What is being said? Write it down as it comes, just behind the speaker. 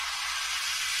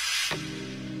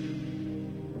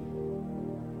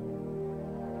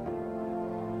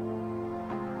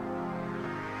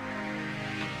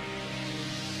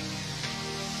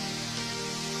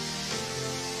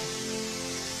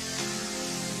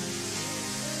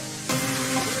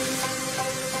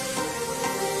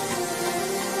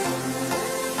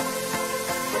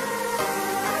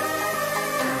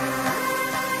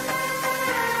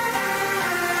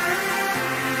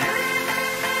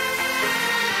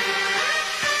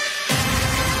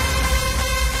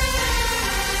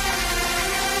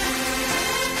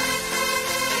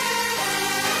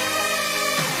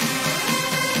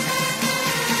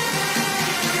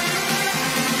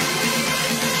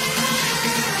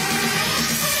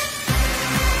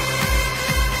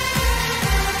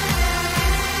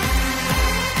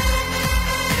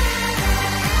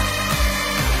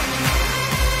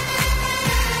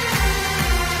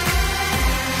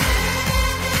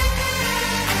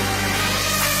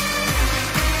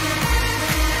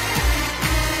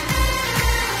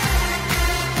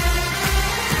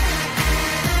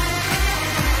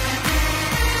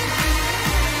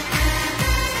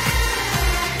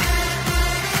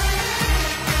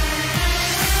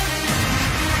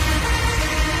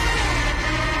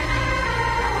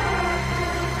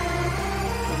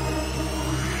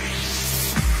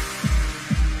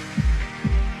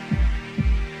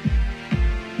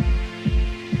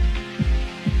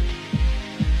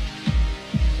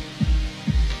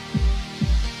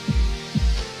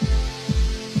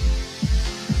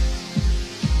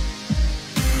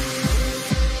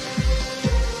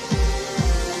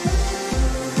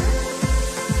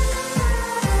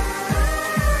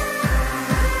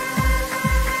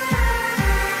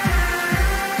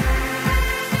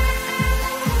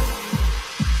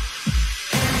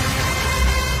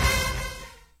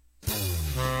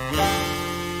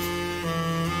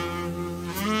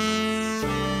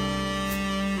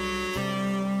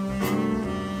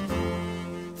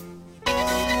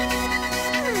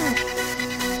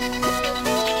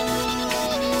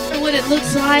What it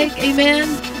looks like, amen.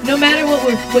 No matter what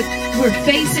we're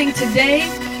facing today,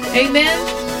 amen.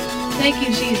 Thank you,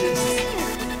 Jesus.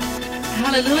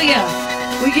 Hallelujah.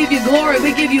 We give you glory.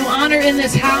 We give you honor in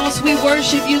this house. We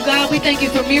worship you, God. We thank you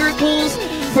for miracles,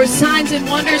 for signs and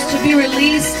wonders to be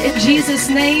released in Jesus'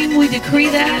 name. We decree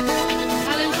that.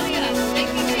 Hallelujah. Thank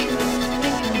you, Jesus.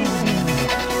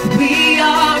 We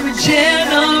are a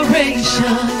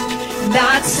generation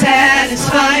not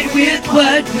satisfied with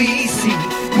what we see.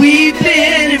 We've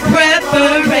been in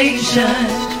preparation.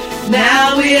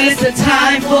 Now is the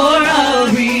time for a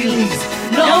release.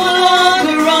 No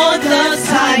longer on the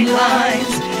sidelines,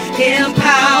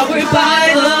 empowered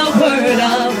by the word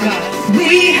of God.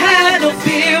 We have no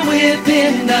fear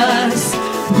within us.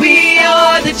 We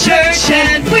are the church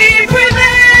and we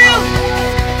prevail.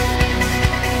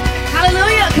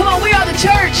 Hallelujah. Come on, we are the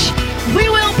church. We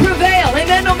will prevail.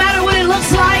 Amen. No matter what it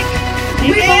looks like.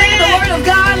 We believe the word of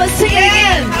God. Let's sing it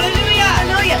again. Hallelujah.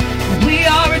 Hallelujah. We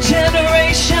are a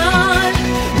generation.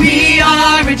 We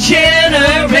are a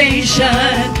generation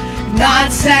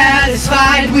not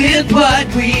satisfied with what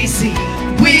we see.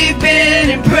 We've been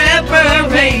in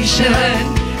preparation.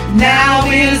 Now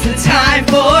is the time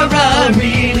for a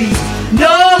release.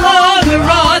 No longer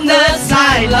on the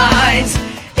sidelines,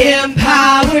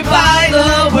 empowered by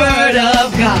the word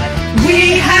of God.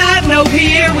 We have no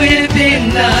fear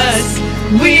within us.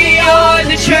 We are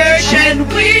the church and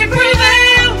we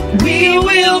prevail. We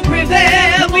will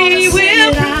prevail. We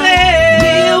will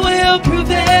prevail. We will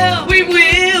prevail. We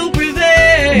will prevail.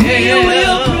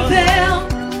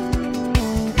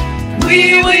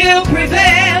 We will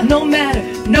prevail.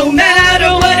 No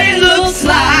matter what it looks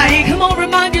like. Come on,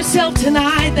 remind yourself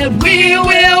tonight that we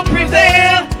will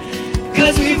prevail.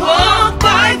 'Cause we walk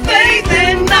by faith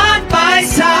and not by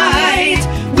sight.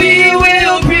 We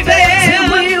will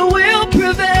prevail. We will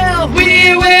prevail.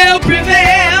 We will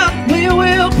prevail. We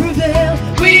will prevail.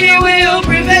 We will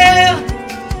prevail.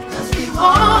 'Cause we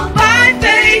walk by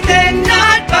faith and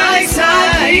not by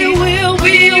sight. We will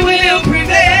prevail. We will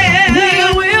prevail.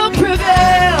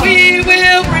 We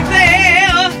will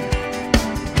prevail.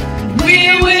 We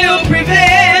will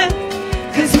prevail.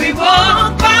 'Cause we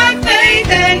walk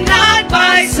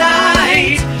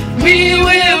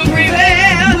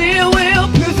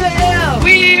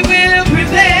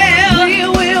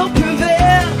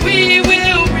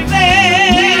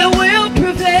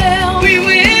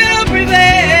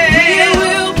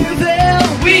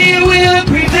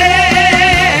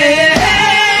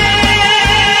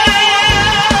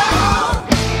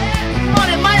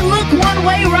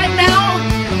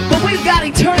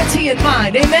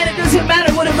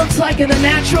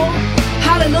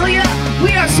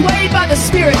swayed by the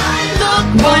Spirit. Look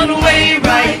one way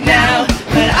right now,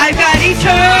 but I've got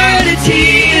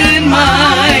eternity in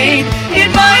mind. It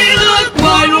might look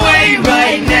one way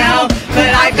right now,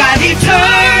 but I've got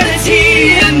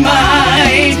eternity in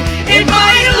mind. It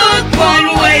might look one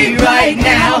way right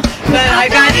now, but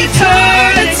I've got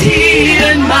eternity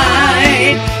in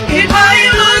mind. It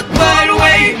might look one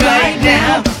way right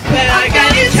now, but I've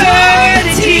got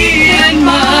eternity in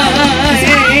mind.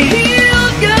 I'm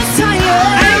healed, yes I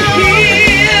am. I'm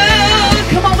healed.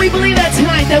 Come on, we believe that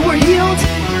tonight, that we're healed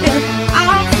and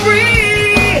I'm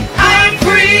free. I'm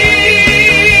free.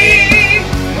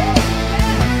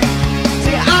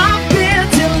 Say, I've been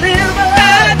delivered.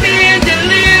 I've been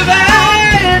delivered.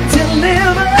 I've been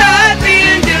delivered. I've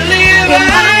been delivered.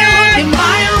 It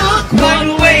might look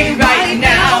One way right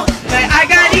now, but I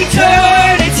got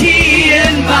eternity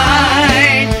in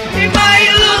mind. It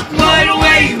might look one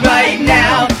way right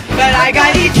now, but I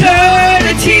got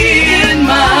eternity in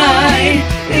mind.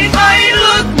 It might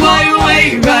look one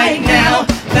way right now,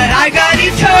 but I got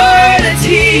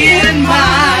eternity in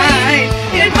mind.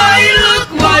 It might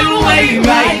look one way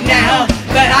right now,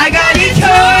 but I got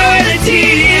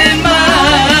eternity in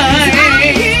mind.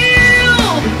 I'm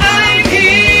healed. I'm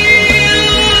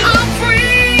healed. I'm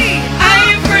free.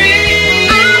 I'm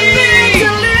free. I've been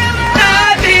delivered.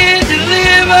 I've been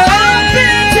delivered. I've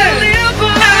been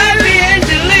delivered. I've been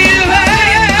delivered.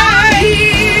 I'm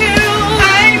healed.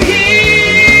 I'm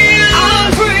healed. I'm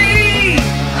free.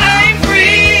 I'm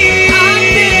free. I've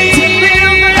been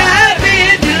delivered. I've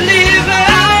been delivered.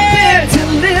 I've been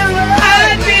delivered.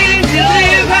 I've been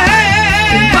delivered.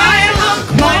 It might look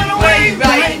one way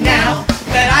right now,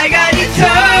 but I got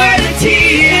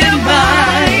eternity in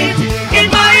mind. It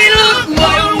might look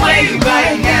one way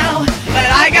right now, but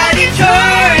I got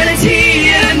eternity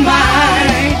in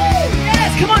mind.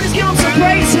 Yes, come on, just give them some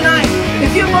praise tonight.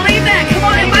 If you believe that, come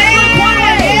on, it might look one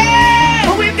way,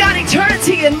 but we've got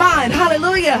eternity in mind.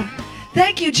 Hallelujah.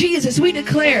 Thank you, Jesus. We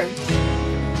declare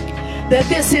that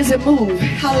this is a move.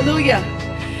 Hallelujah.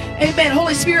 Amen.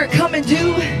 Holy Spirit, come and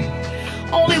do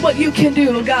only what you can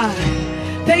do, oh God.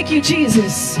 Thank you,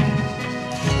 Jesus.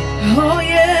 Oh,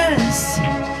 yes.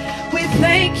 We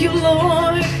thank you,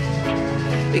 Lord.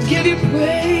 We give you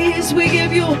praise. We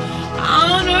give you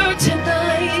honor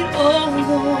tonight, oh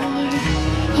Lord.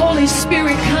 Holy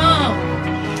Spirit, come.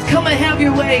 Come and have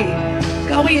your way.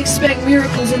 God, we expect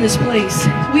miracles in this place.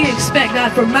 We expect,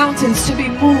 God, for mountains to be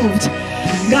moved.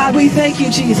 God, we thank you,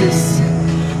 Jesus.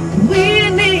 We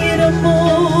need a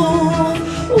move.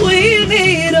 We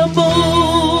need a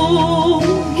move.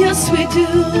 Yes, we do.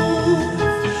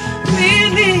 We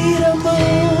need a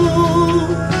move.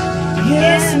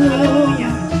 Yes, Lord.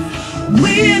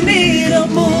 We need a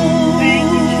move.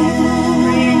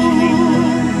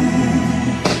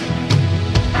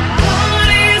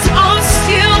 Bodies are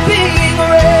still being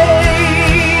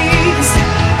raised,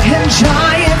 and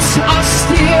giants are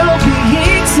still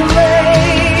being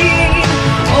slain.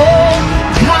 Oh,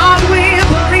 God, we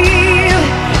believe,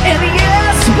 and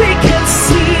yes, we can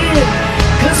see it,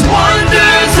 'cause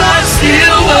wonders are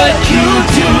still what you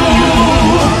do.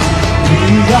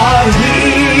 We are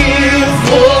here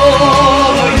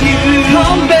for you.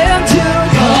 Come and do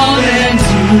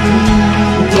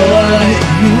what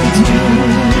you do.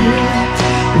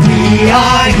 We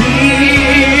are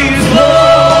here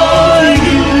for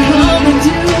you.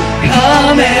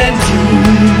 Come and do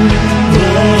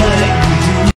what you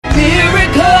do.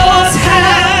 Miracles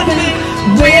happen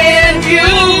when you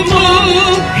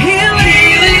move.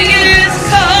 Healing is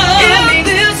coming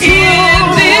in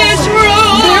this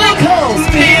room.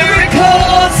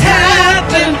 Miracles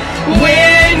happen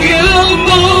when you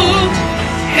move.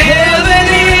 Heaven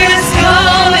is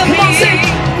coming. Come on, sing.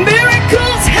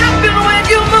 Miracles happen when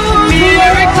you move.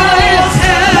 Miracles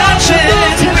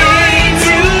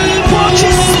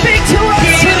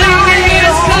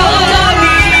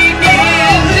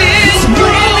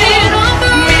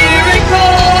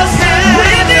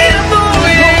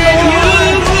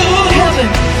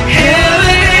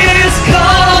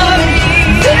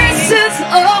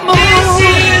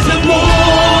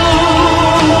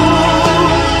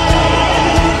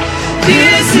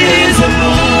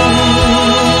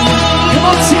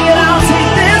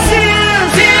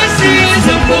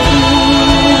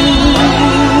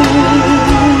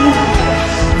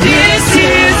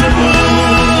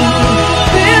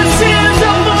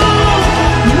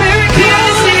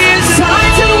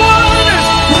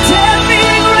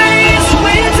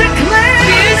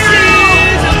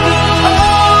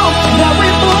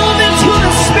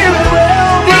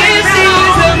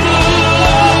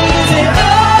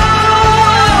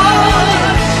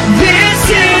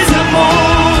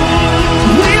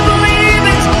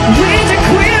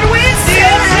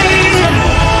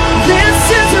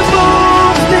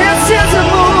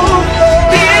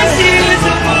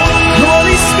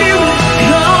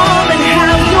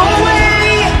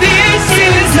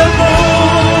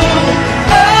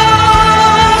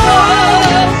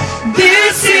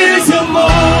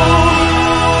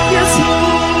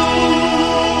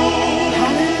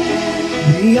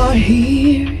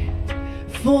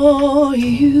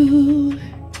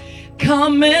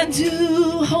Come and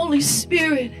do, Holy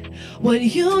Spirit, what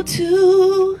you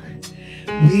do.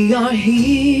 We are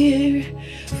here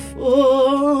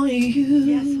for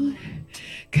you.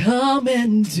 Come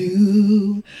and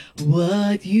do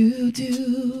what you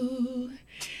do.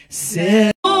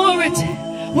 Say, Lord,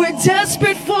 we're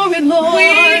desperate for it, Lord.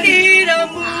 We need a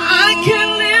move. I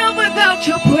can't live without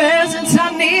your presence. I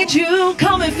need you.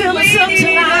 Come and fill us up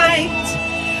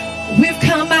tonight. We've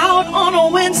come out on a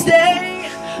Wednesday,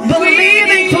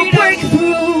 believing for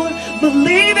breakthrough,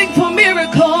 believing for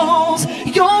miracles.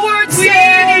 Your word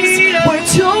says, where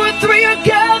 2 or 3 are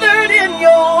gathered in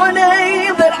your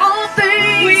name, that all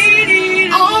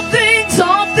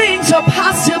things are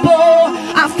possible.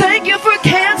 I thank you for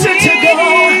cancer to go.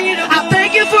 I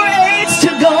thank you for AIDS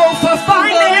to go, for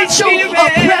financial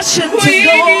oppression to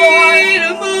go.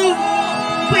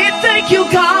 We thank you,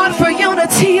 God, for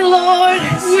unity, Lord.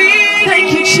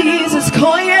 Thank you, Jesus.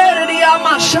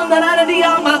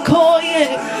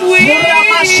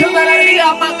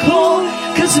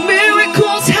 Because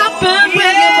miracles happen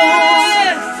when you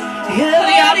move.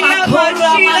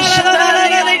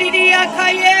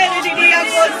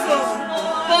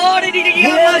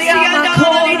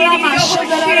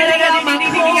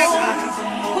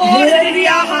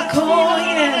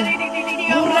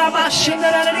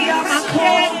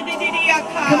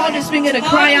 Come on, just begin to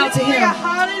cry out to him.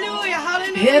 Hallelujah,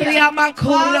 hallelujah.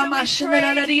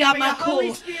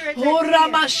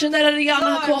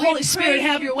 Holy Spirit,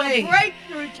 have your way.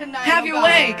 Have your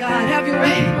way, God, have your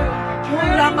way.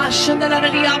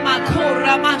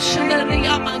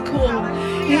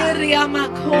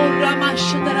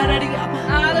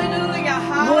 Hallelujah,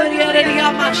 hallelujah.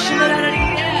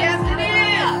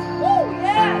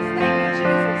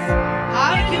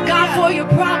 Thank you, God, for your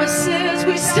promises.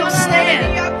 We still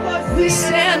stand. We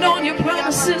stand on your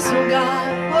promises, oh God.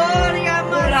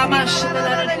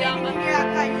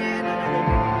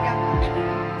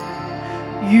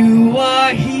 You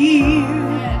are here,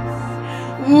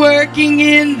 working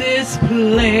in this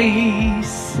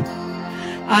place.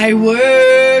 I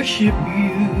worship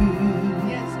you.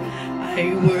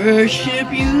 I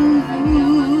worship you,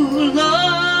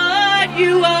 Lord.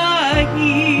 You are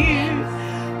here,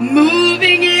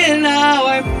 moving in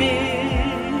our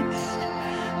midst.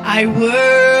 I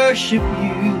worship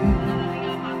you.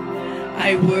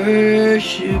 I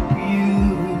worship you.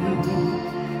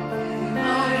 You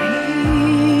are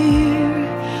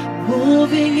here,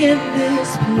 moving in this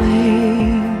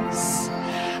place.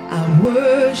 I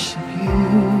worship you.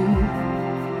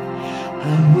 I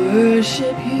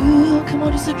worship you. Come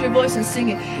on, just lift your voice and sing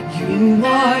it. You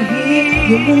are here.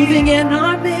 You're moving in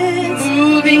our midst.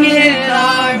 Moving in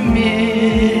our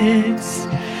midst.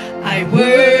 I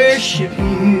worship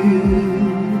you.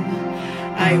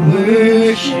 I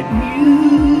worship you.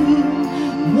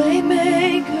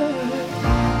 Waymaker,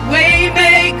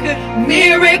 Waymaker,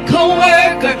 miracle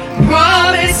worker,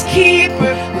 promise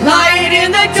keeper, light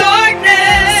in the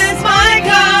darkness. My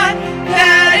God,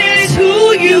 that is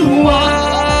who you are.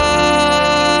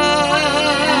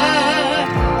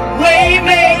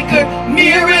 Waymaker,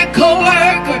 miracle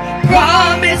worker,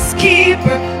 promise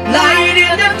keeper, light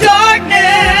in the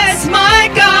darkness. My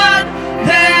God,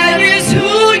 that is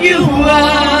who you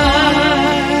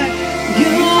are.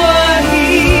 You are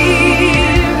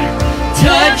here,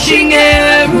 touching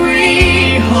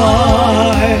every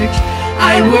heart.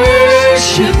 I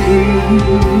worship you.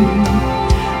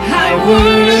 I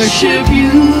worship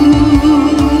you.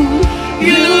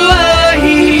 You are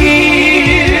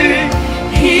here,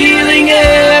 healing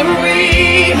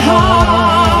every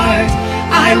heart.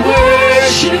 I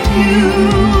worship you.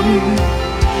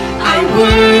 I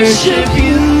worship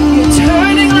you.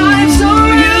 turning lives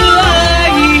around. You are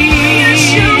here, Yes,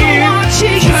 you are,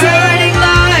 Jesus. turning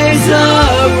lives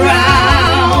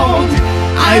around.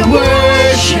 I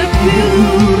worship you.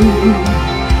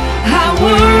 I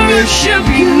worship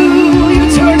you.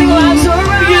 You're turning lives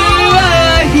around. You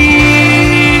are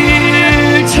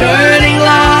here, turning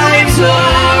lives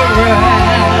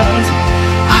around.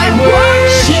 I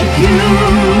worship you.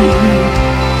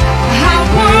 I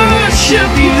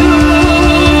worship you.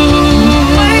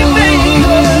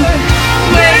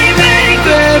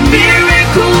 Waymaker,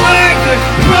 miracle worker,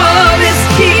 promise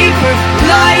keeper,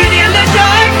 light in the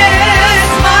darkness.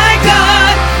 My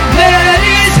God, that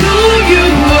is who you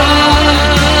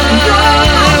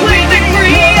are.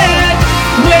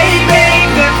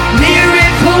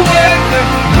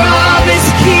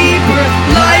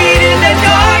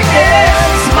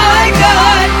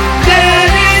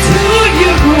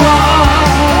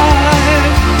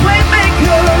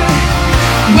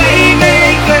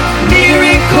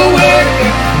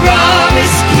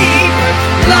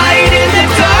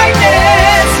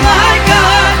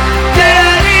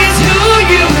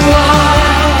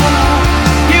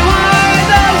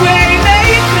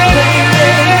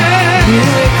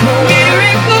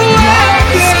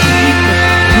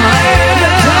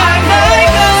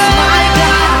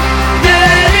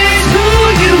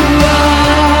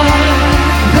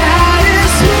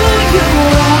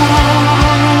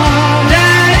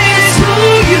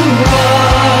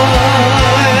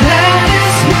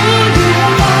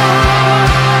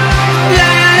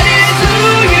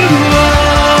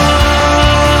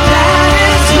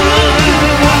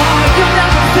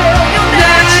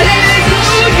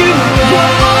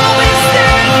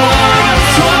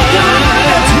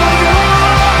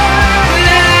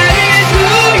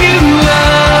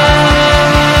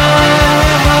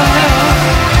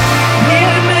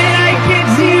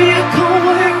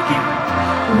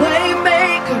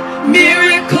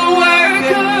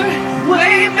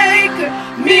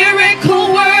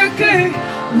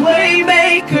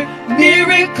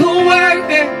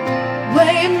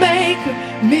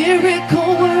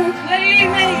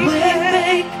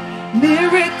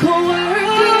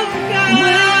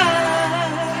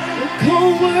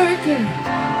 worker,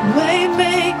 way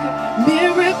maker,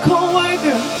 miracle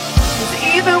worker. 'Cause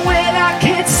even when I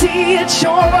can't see it,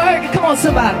 you're working. Come on,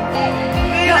 somebody.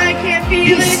 When I can't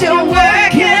feel it, you're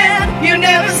working. You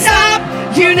never stop.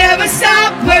 You never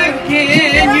stop working.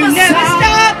 You never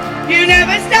stop. You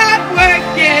never stop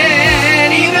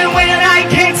working. Even when I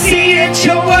can't see it,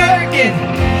 you're working.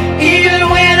 Even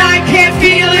when I can't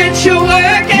feel it, you're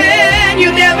working.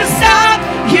 You never stop.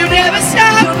 You never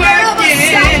stop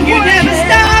working. You never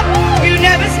stop. You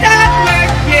never stop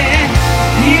working.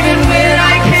 Even when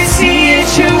I can't see it,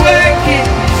 you're working.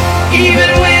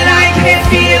 Even when I can't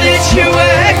feel it, you're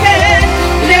working.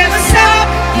 Never stop.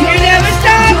 You never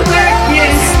stop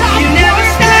working. You never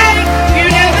stop. You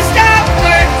never stop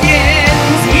working.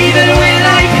 'Cause even when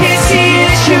I can't see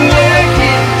it, you're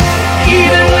working.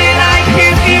 Even when I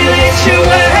can't feel it, you're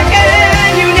working.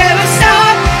 You never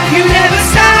stop. You never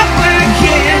stop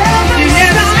working. You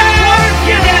never stop.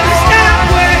 You never stop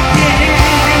working.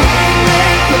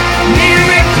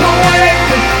 Miracle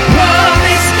worker,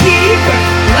 promise keeper,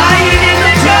 light in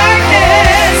the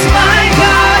darkness. My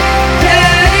God,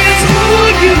 that is who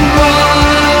you are.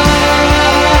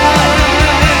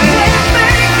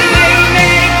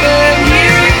 Waymaker,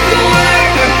 miracle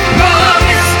worker,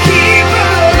 promise keeper,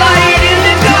 light in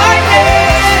the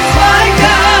darkness. My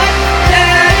God,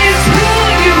 that is who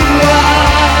you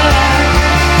are.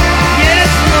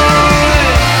 Yes,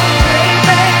 Lord.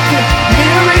 Waymaker,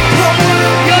 miracle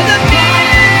worker, you're the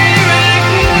miracle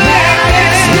worker. That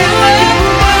is who you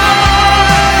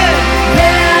are.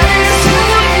 That is who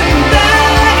you are.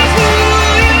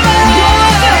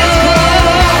 That is who you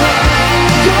are.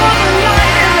 You're the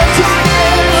light in the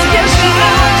darkness. Yes, you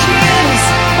are, Jesus.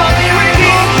 My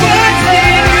miracle worker,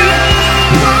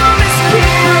 promise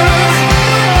keeper.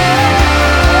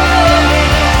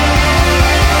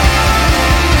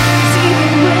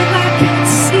 Even when I can't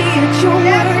see it, you're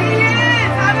working.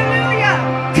 Hallelujah.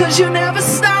 'Cause you never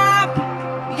stop.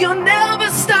 You'll never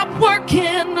stop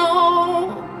working.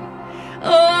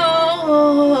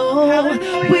 Oh,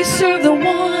 we serve the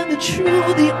one, the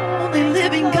true, the only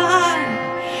living God.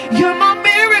 You're my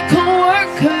miracle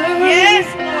worker. Yes,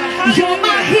 Lord. You're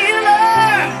my healer.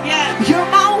 Yes. You're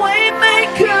my way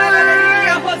maker.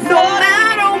 No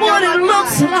matter what it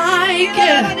looks like,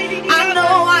 I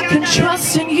know I can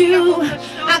trust in you.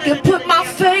 I can put my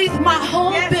faith, my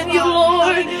hope in you,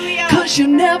 Lord. 'Cause you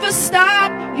never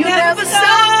stop. You never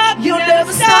stop. You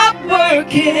never stop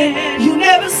working. You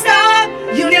never stop.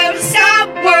 You never stop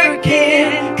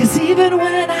working. 'Cause even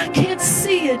when I can't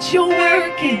see it, you're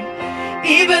working.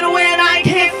 Even when I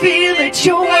can't feel it,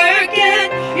 you're working.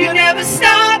 You never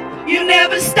stop. You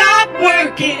never stop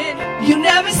working. You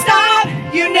never stop.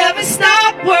 You never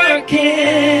stop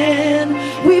working.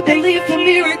 We believe for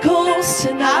miracles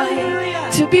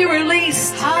tonight to be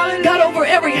released. God, over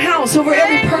every house, over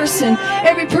every person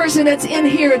that's in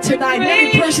here tonight,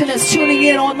 every person that's tuning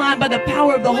in online by the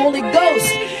power of the Holy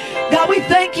Ghost. God, we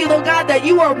thank you, Lord God, that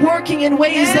you are working in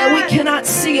ways that we cannot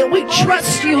see, and we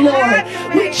trust you, Lord.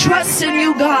 We trust in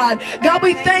you, God. God,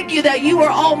 we thank you that you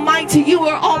are almighty, you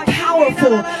are all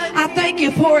powerful. I thank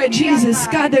you for it, Jesus.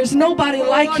 God, there's nobody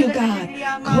like you, God.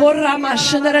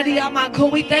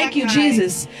 We thank you,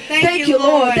 Jesus. Thank you,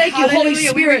 Lord. Thank you, Holy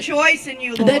Spirit,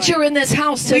 that you're in this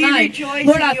house tonight.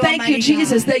 Lord, I thank you,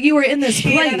 Jesus, that you are in this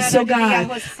place, oh God.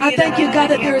 I thank you, God,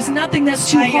 that there is nothing that's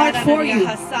too hard for you.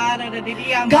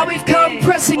 God, we've come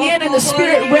pressing in the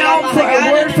spirit realm for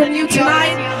a word from you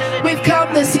tonight. We've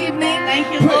come this evening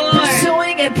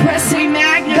pursuing and pressing,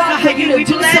 God, for you to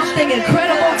do something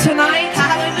incredible tonight.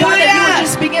 God, that you would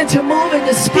just begin to move and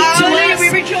to speak to us.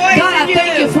 God, I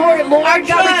thank you for it, Lord.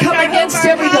 God, we come against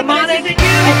every demonic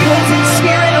opposing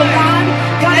spirit, oh God.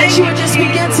 God, that you would just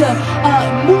begin to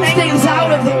move things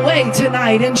out of the way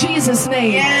tonight in Jesus'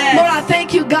 name. Lord, I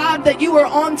thank you, God, that you are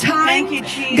on time.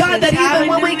 God, that even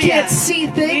when we can't see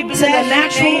things in the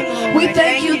natural, we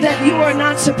thank you that you are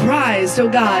not surprised, oh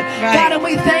God. God, and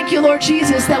we thank you, Lord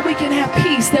Jesus, that we can have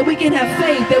peace, that we can have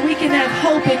faith, that we can have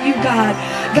hope in you, God.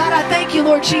 God, I thank you,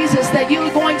 Lord Jesus, that you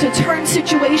are going to turn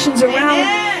situations around,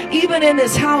 even in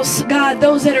this house, God,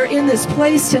 those that are in this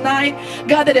place tonight,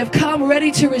 God, that have come ready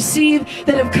to receive,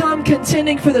 that have come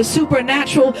contending for the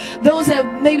supernatural, those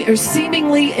that maybe are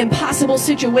seemingly impossible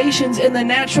situations in the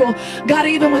natural. God,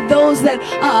 even with those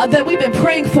that we've been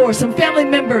praying for, some family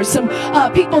members, some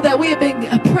people that we have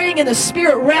been praying in the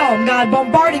spirit realm, God,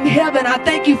 bombarding heaven. I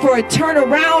thank you for a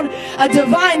turnaround, a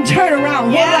divine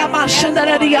turnaround.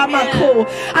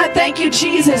 I thank you,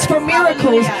 Jesus, for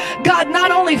miracles. God,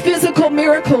 not only physical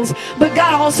miracles, but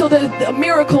God, also the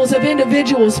miracles of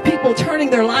individuals, people turning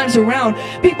their lives around,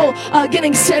 people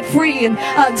getting set free and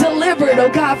delivered, oh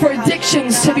God, for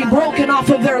addictions to be broken off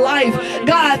of their life.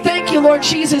 God, I thank you, Lord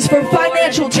Jesus, for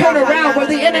financial turnaround where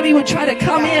the enemy would try to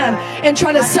come in and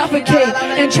try to suffocate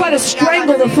and try to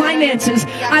strangle the finances.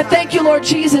 I thank you, Lord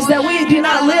Jesus, that we do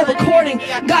not live according,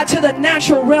 God, to the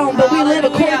natural realm, but we live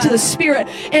according to the Spirit.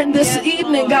 And this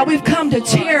evening, God, we've come to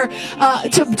tear,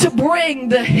 to bring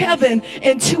the heaven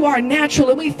into our natural,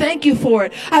 and we thank you for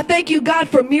it. I thank you, God,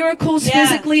 for miracles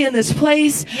physically in this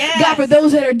place. God, for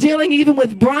those that are dealing even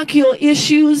with bronchial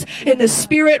issues in the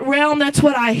spirit realm, that's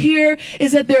what I hear,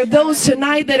 is that there are those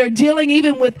tonight that are dealing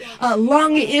even with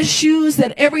lung issues,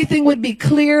 that everything would be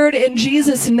cleared in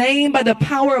Jesus' name by the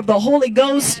power of the Holy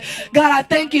Ghost. God, I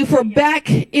thank you for back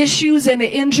issues and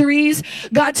injuries,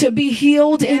 God, to be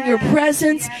healed in your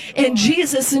presence. In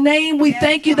Jesus' name, we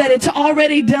thank you that it's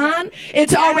already done.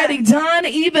 It's already done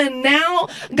even now.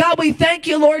 God, we thank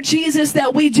you, Lord Jesus,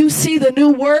 that we do see the new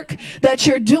work that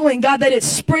you're doing, God, that it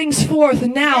springs forth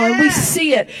now, and we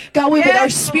see it. God, with our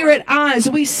spirit eyes,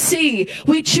 we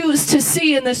choose to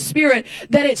see in the spirit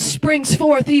that it springs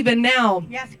forth even now.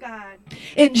 Yes, God.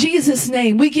 In Jesus'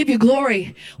 name, we give you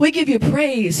glory. We give you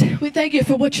praise. We thank you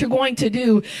for what you're going to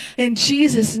do. In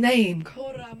Jesus' name.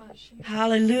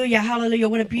 Hallelujah, hallelujah.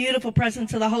 What a beautiful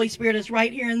presence of the Holy Spirit is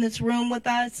right here in this room with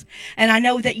us. And I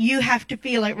know that you have to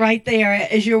feel it right there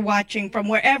as you're watching from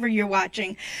wherever you're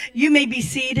watching. You may be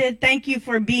seated. Thank you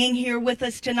for being here with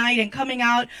us tonight and coming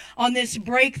out on this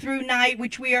breakthrough night,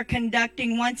 which we are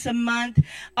conducting once a month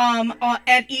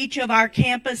at each of our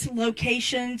campus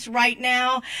locations right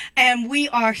now. And we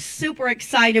are super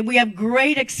excited. We have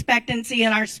great expectancy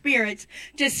in our spirits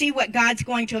to see what God's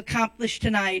going to accomplish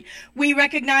tonight. We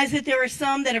recognize that there are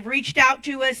some that have reached out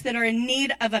to us that are in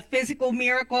need of a physical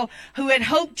miracle, who had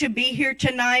hoped to be here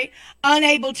tonight,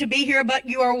 unable to be here, but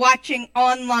you are watching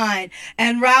online.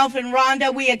 And Ralph and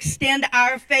Rhonda, we extend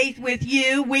our faith with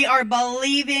you. We are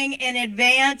believing in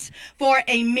advance for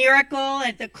a miracle.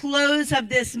 At the close of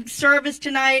this service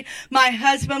tonight, my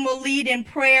husband will lead in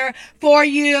prayer for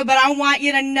you, but I want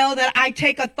you to know that I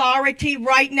take authority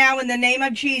right now in the name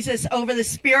of Jesus over the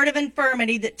spirit of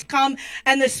infirmity that's come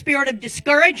and the spirit of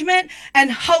discouragement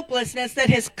and hopelessness that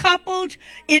has coupled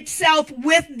itself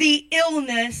with the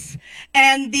illness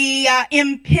and the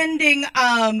impending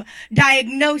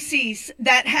diagnoses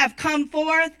that have come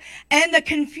forth, and the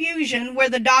confusion where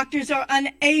the doctors are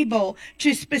unable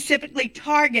to specifically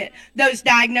target those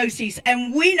diagnoses.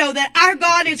 And we know that our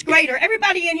God is greater.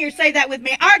 Everybody in here say that with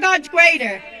me. Our God's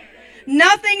greater.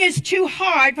 Nothing is too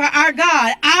hard for our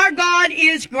God. Our God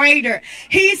is greater.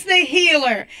 He's the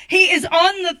healer. He is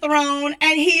on the throne,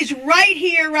 and he's right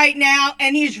here right now,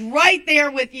 and he's right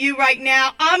there with you right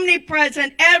now,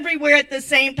 omnipresent everywhere at the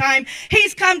same time.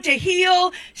 He's come to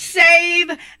heal,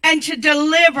 save, and to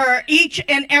deliver each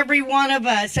and every one of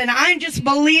us. And I'm just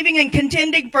believing and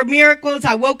contending for miracles.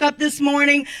 I woke up this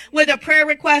morning with a prayer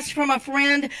request from a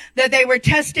friend that they were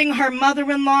testing her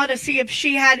mother-in-law to see if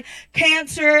she had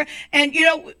cancer. And, you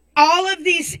know, all of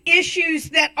these issues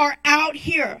that are out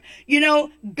here, you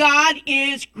know, God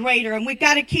is greater. And we've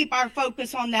got to keep our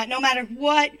focus on that. No matter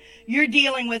what you're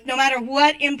dealing with, no matter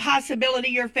what impossibility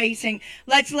you're facing,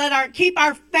 let's keep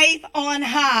our faith on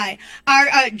high.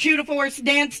 Our Judah Force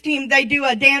dance team, they do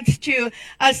a dance to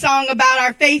a song about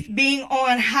our faith being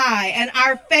on high. And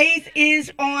our faith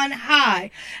is on high.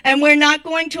 And we're not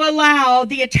going to allow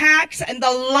the attacks and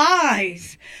the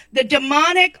lies, the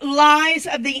demonic lies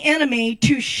of the enemy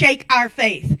to shake our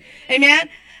faith. Amen.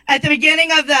 At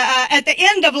the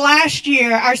end of last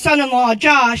year, our son-in-law,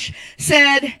 Josh,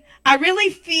 said, I really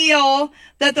feel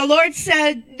that the Lord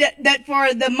said that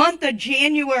for the month of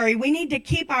January, we need to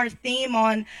keep our theme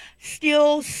on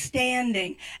still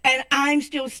standing. And I'm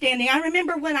still standing. I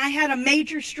remember when I had a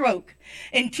major stroke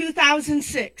in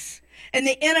 2006. And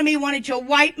the enemy wanted to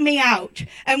wipe me out.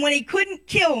 And when he couldn't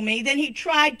kill me, then he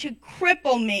tried to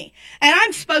cripple me. And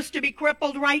I'm supposed to be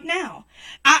crippled right now.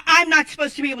 I'm not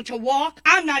supposed to be able to walk.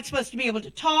 I'm not supposed to be able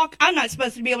to talk. I'm not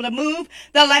supposed to be able to move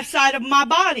the left side of my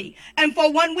body. And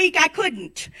for 1 week, I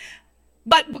couldn't.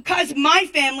 But because my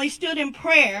family stood in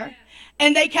prayer,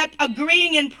 and they kept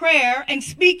agreeing in prayer and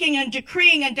speaking and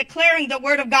decreeing and declaring the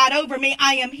word of God over me,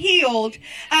 I am healed. And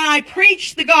I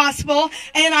preach the gospel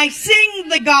and I sing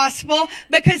the gospel,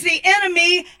 because the enemy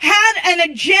enemy had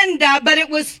an agenda, but it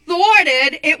was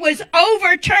thwarted. It was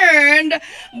overturned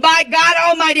by God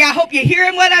Almighty. I hope you're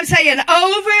hearing what I'm saying.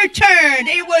 Overturned.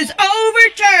 It was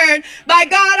overturned by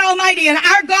God Almighty. And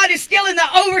our God is still in the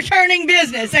overturning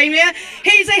business. Amen.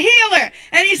 He's a healer.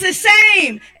 And he's the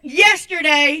same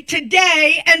yesterday,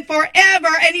 today, and forever.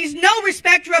 And he's no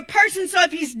respecter of person. So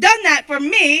if he's done that for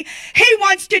me, he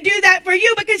wants to do that for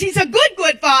you, because he's a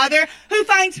good Father who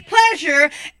finds pleasure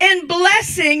in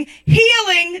blessing,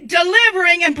 healing,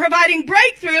 delivering, and providing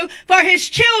breakthrough for his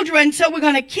children. So we're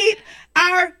going to keep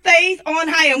our faith on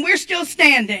high, and we're still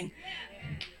standing.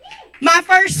 My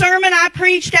first sermon I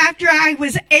preached after I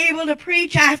was able to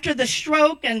preach after the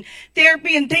stroke and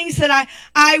therapy and things that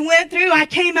I went through, I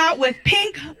came out with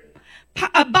pink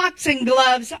boxing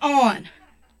gloves on.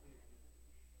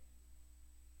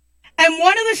 And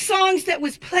one of the songs that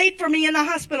was played for me in the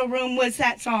hospital room was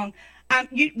that song.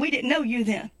 We didn't know you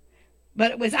then,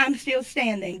 but it was I'm Still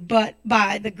Standing, but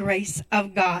by the grace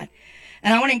of God.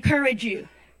 And I want to encourage you,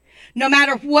 no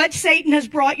matter what Satan has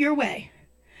brought your way,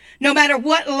 no matter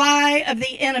what lie of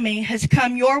the enemy has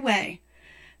come your way,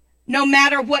 no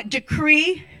matter what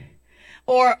decree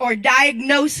or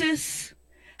diagnosis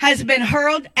has been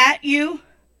hurled at you,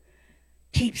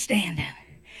 keep standing.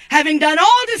 Having done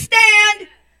all to stand,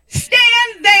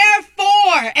 stand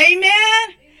therefore.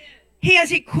 Amen. He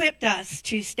has equipped us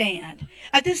to stand.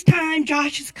 At this time,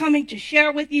 Josh is coming to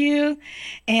share with you,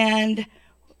 and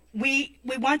we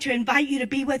want to invite you to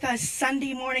be with us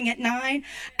Sunday morning at 9.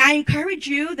 I encourage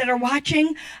you that are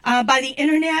watching by the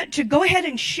internet to go ahead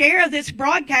and share this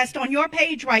broadcast on your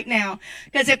page right now.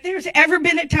 Because if there's ever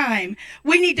been a time,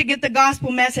 we need to get the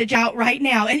gospel message out right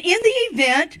now. And in the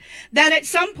event that at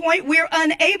some point we're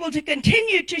unable to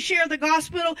continue to share the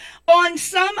gospel on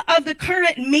some of the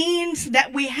current means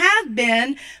that we have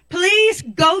been, please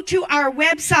go to our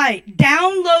website,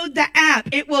 download the app.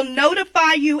 It will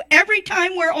notify you every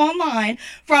time we're online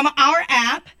from our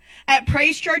app at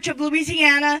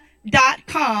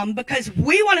praisechurchoflouisiana.com, because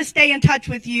we want to stay in touch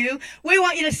with you. We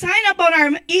want you to sign up on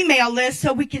our email list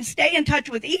so we can stay in touch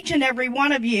with each and every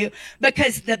one of you,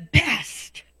 because the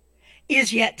best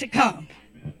is yet to come.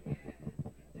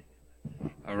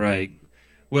 All right.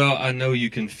 Well, I know you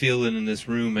can feel it in this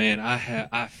room, man.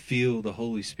 I feel the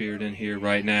Holy Spirit in here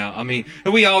right now. I mean,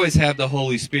 we always have the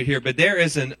Holy Spirit here, but there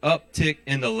is an uptick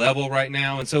in the level right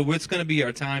now, and so it's going to be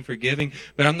our time for giving.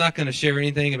 But I'm not going to share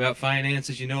anything about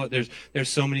finances. You know what? There's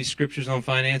so many scriptures on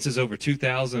finances, over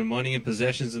 2,000 money and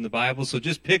possessions in the Bible. So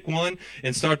just pick one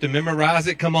and start to memorize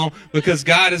it. Come on, because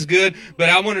God is good. But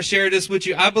I want to share this with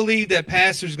you. I believe that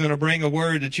Pastor's going to bring a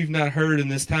word that you've not heard in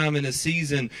this time in this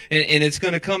season, and it's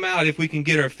going to come out if we can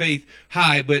get our faith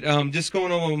high. But just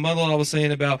going on what Mother was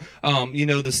saying about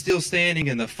the still standing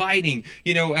and the fighting.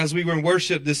 As we were in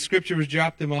worship, this scripture was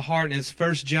dropped in my heart, and it's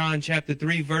 1 John chapter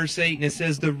 3 verse 8, and it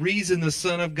says, the reason the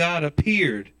Son of God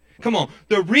appeared, come on,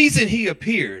 the reason he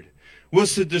appeared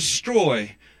was to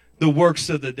destroy the works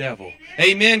of the devil.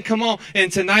 Amen. Come on.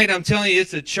 And tonight, I'm telling you,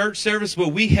 it's a church service where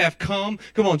we have come.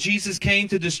 Come on. Jesus came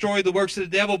to destroy the works of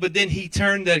the devil, but then he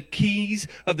turned the keys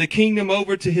of the kingdom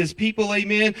over to his people.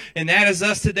 Amen. And that is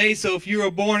us today. So if you're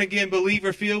a born again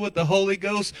believer filled with the Holy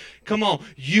Ghost, come on.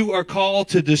 You are called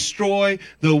to destroy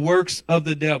the works of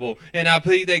the devil. And I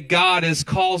believe that God is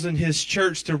causing his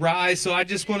church to rise. So I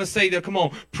just want to say that, come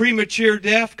on, premature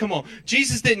death. Come on.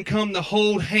 Jesus didn't come to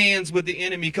hold hands with the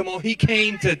enemy. Come on. He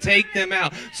came to take them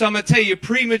out. So I'm going to tell you,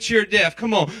 premature death.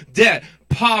 Come on. Debt,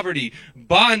 poverty,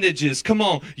 bondages. Come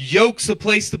on. Yokes are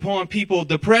placed upon people.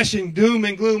 Depression, doom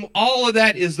and gloom. All of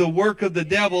that is the work of the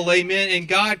devil. Amen. And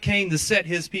God came to set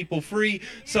his people free.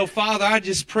 So Father, I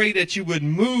just pray that you would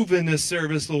move in this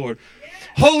service, Lord.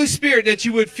 Holy Spirit, that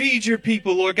you would feed your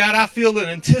people, Lord God. I feel an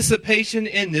anticipation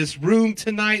in this room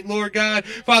tonight, Lord God.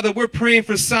 Father, we're praying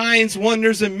for signs,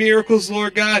 wonders, and miracles,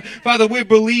 Lord God. Father, we're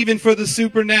believing for the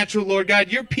supernatural, Lord God.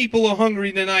 Your people are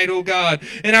hungry tonight, oh God.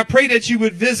 And I pray that you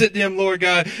would visit them, Lord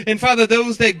God. And Father,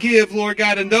 those that give, Lord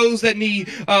God, and those that need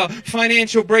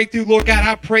financial breakthrough, Lord God,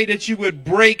 I pray that you would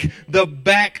break the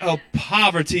back of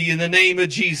poverty in the name of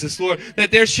Jesus, Lord.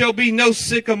 That there shall be no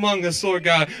sick among us, Lord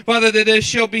God. Father, that there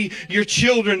shall be your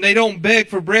children, they don't beg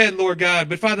for bread, Lord God,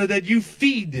 but Father, that you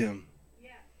feed them.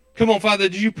 Come on, Father,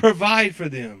 that you provide for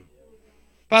them.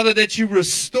 Father, that you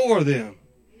restore them.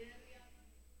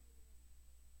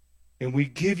 And we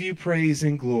give you praise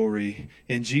and glory.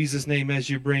 In Jesus' name, as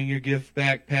you bring your gift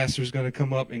back, Pastor's going to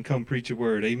come up and come preach a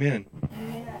word. Amen.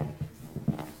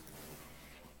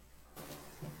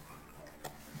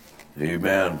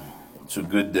 Amen. It's a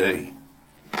good day.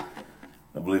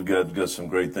 I believe God's got some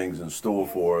great things in store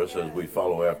for us as we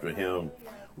follow after him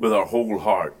with our whole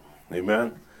heart.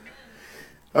 Amen.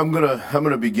 I'm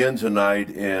gonna begin tonight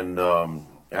in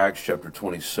Acts chapter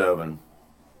 27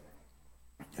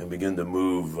 and begin to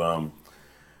move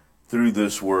through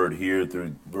this word here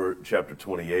through chapter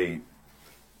 28.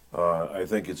 I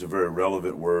think it's a very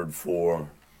relevant word for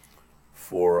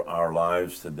our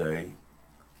lives today,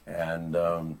 and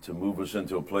to move us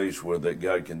into a place where that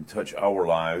God can touch our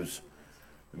lives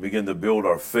and begin to build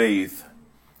our faith,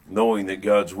 knowing that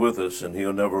God's with us and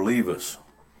He'll never leave us.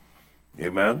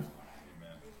 Amen.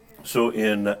 So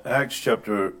in Acts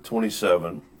chapter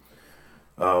 27,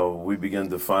 we begin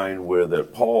to find where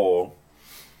that Paul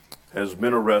has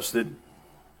been arrested.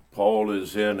 Paul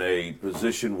is in a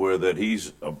position where that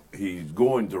he's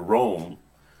going to Rome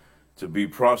to be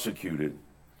prosecuted,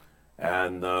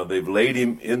 and they've laid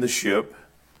him in the ship.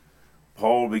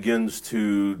 Paul begins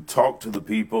to talk to the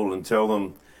people and tell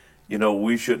them, you know,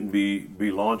 we shouldn't be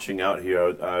launching out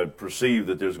here. I perceive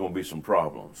that there's going to be some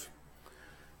problems.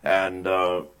 And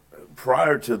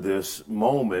prior to this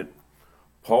moment,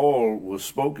 Paul was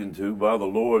spoken to by the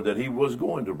Lord that he was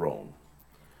going to Rome.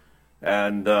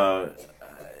 And I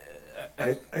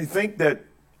think that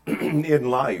in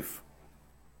life,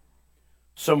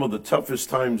 some of the toughest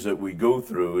times that we go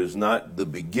through is not the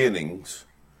beginnings,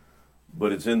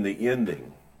 but it's in the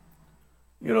ending.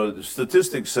 You know, the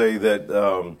statistics say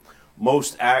that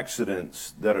most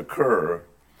accidents that occur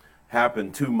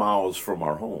happen 2 miles from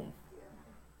our home.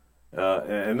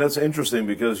 And that's interesting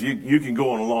because you can go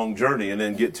on a long journey and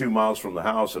then get 2 miles from the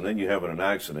house and then you have an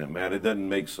accident, man. It doesn't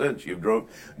make sense. You've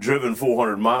driven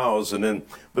 400 miles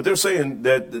but they're saying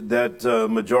that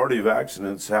majority of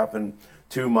accidents happen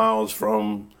 2 miles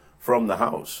from the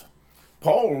house.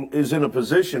 Paul is in a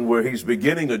position where he's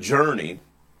beginning a journey,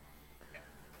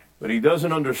 but he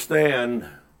doesn't understand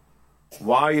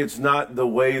why it's not the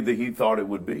way that he thought it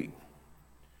would be.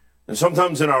 And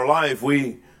sometimes in our life,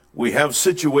 we have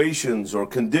situations or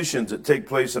conditions that take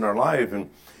place in our life,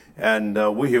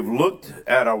 and we have looked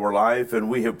at our life, and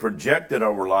we have projected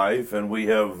our life, and we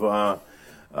have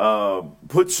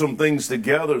put some things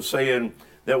together saying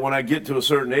that when I get to a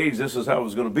certain age, this is how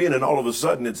it's going to be, and then all of a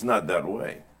sudden it's not that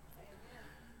way.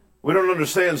 We don't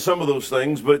understand some of those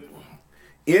things, but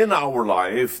in our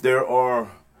life, there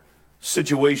are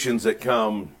situations that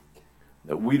come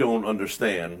that we don't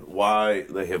understand why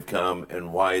they have come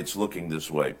and why it's looking this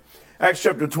way. Acts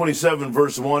chapter 27,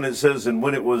 verse 1, it says, and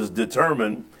when it was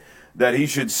determined that he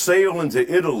should sail into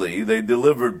Italy, they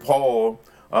delivered Paul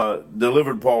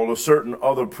to certain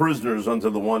other prisoners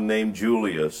unto the one named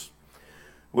Julius.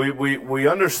 We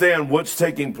understand what's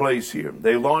taking place here.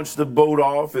 They launched the boat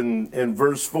off in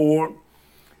verse 4,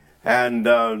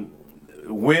 and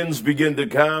winds begin to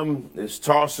come. It's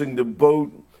tossing the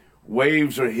boat.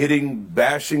 Waves are hitting,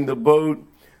 bashing the boat.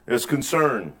 There's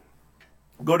concern.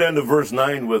 Go down to verse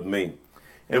 9 with me.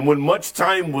 And when much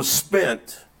time was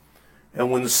spent,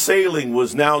 and when sailing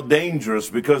was now dangerous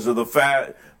because the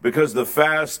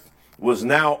fast was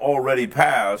now already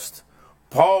past,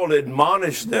 Paul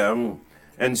admonished them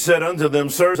and said unto them,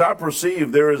 Sirs, I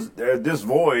perceive this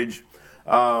voyage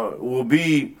will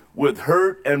be with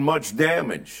hurt and much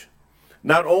damage,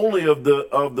 not only of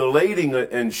the lading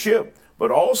and ship, but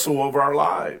also of our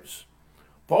lives.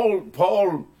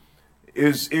 Paul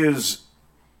is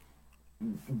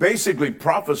basically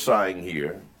prophesying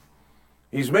here.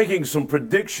 He's making some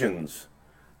predictions,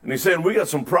 and he's saying we got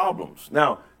some problems.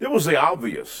 Now, it was the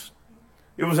obvious.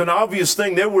 It was an obvious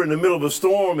thing. They were in the middle of a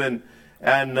storm, and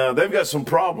they've got some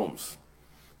problems.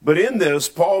 But in this,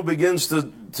 Paul begins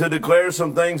to declare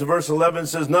some things. Verse 11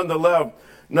 says,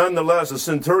 Nonetheless, the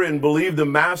centurion believed the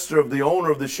master of the owner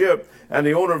of the ship, and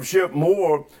the owner of the ship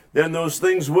more than those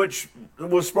things which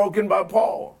was spoken by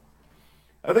Paul.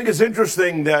 I think it's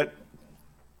interesting that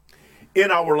in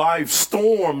our life,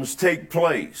 storms take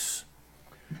place.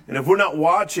 And if we're not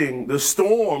watching, the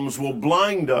storms will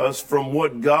blind us from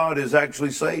what God is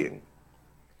actually saying.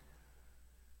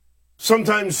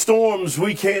 Sometimes storms,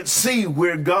 we can't see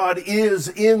where God is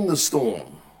in the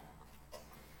storm.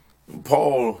 And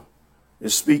Paul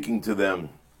is speaking to them.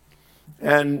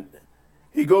 And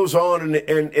he goes on,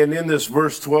 and in this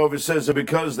verse 12, it says that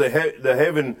because the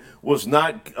heaven was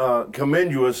not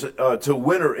commenduous to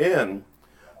winter in,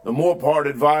 the more part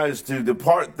advised to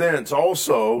depart thence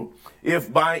also,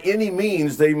 if by any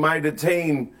means they might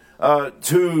attain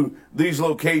to these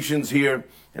locations here.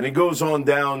 And he goes on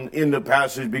down in the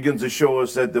passage, begins to show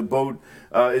us that the boat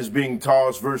is being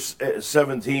tossed. Verse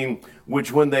 17,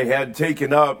 which when they had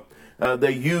taken up,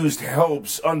 they used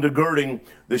helps undergirding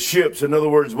the ships. In other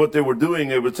words, what they were doing,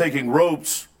 they were taking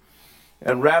ropes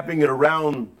and wrapping it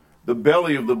around the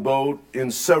belly of the boat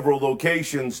in several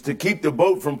locations to keep the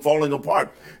boat from falling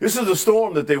apart. This is a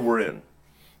storm that they were in.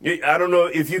 I don't know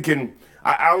if you can,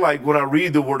 I like when I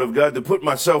read the Word of God to put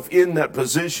myself in that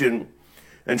position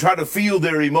and try to feel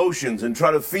their emotions and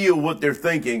try to feel what they're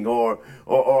thinking or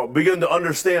begin to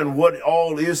understand what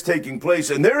all is taking place.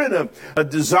 And they're in a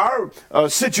dire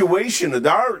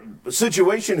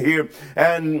situation here,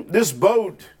 and this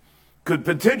boat could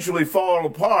potentially fall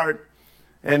apart,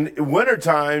 and in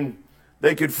wintertime,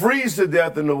 they could freeze to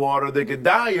death in the water. They could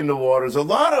die in the water. There's a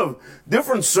lot of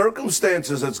different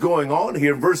circumstances that's going on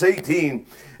here. Verse 18,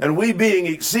 and we being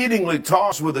exceedingly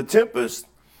tossed with a tempest,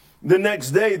 the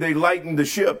next day they lightened the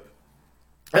ship.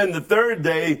 And the third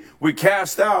day we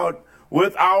cast out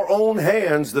with our own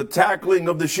hands the tackling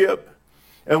of the ship.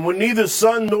 And when neither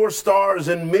sun nor stars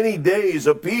in many days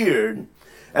appeared,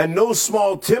 and no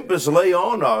small tempest lay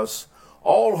on us,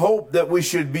 all hope that we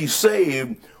should be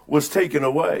saved was taken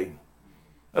away.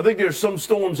 I think there's some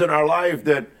storms in our life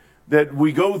that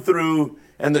we go through,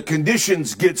 and the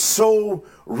conditions get so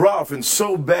rough and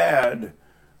so bad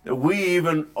that we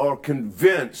even are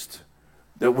convinced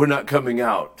that we're not coming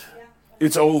out. Yeah.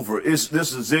 It's over. This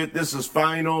is it. This is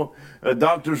final. A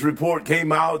doctor's report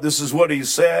came out. This is what he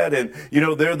said. And,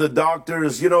 they're the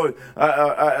doctors. I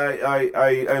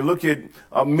look at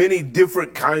many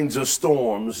different kinds of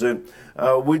storms. And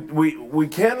we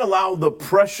can't allow the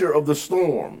pressure of the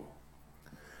storm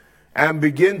and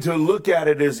begin to look at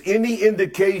it as any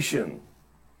indication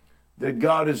that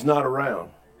God is not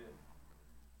around.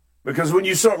 Because when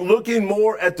you start looking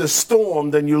more at the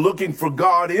storm than you're looking for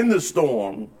God in the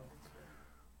storm,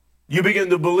 you begin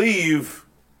to believe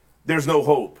there's no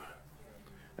hope.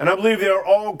 And I believe there are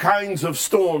all kinds of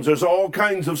storms. There's all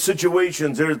kinds of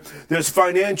situations. There's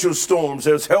financial storms.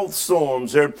 There's health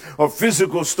storms. There are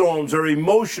physical storms. There are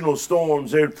emotional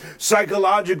storms. There are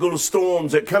psychological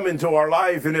storms that come into our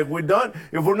life. And if we're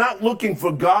not looking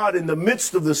for God in the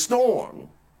midst of the storm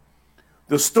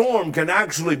can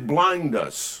actually blind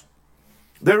us.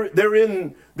 They're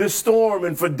in this storm,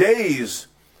 and for days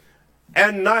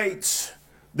and nights,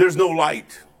 there's no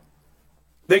light.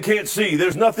 They can't see.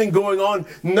 There's nothing going on.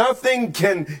 Nothing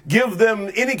can give them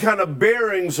any kind of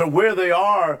bearings of where they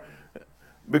are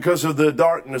because of the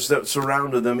darkness that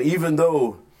surrounded them, even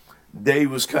though day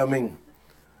was coming,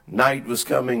 night was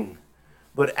coming.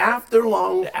 But after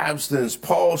long abstinence,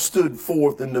 Paul stood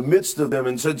forth in the midst of them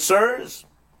and said, Sirs,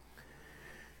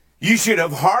 you should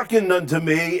have hearkened unto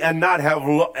me and not have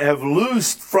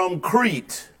loosed from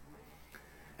Crete,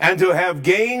 and to have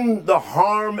gained the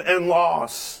harm and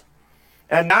loss.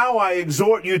 And now I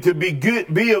exhort you to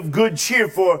be of good cheer,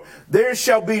 for there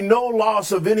shall be no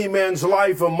loss of any man's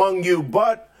life among you,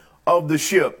 but of the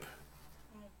ship.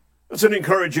 That's an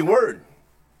encouraging word.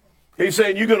 He's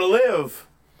saying you're going to live,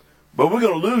 but we're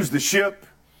going to lose the ship.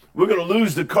 We're going to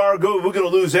lose the cargo. We're going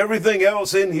to lose everything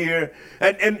else in here.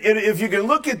 And if you can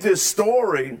look at this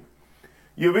story,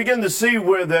 you begin to see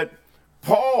where that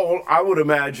Paul, I would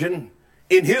imagine,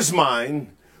 in his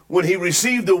mind, when he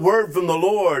received the word from the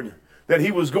Lord that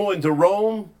he was going to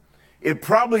Rome, it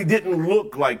probably didn't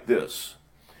look like this.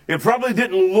 It probably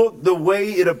didn't look the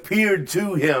way it appeared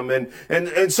to him.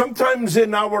 And sometimes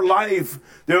in our life,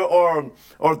 there are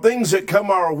things that come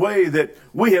our way that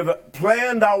we have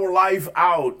planned our life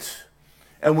out,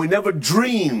 and we never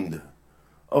dreamed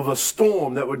of a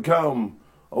storm that would come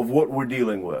of what we're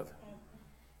dealing with.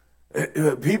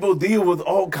 People deal with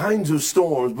all kinds of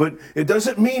storms, but it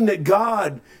doesn't mean that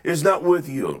God is not with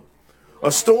you.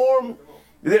 A storm,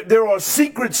 there are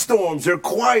secret storms, there are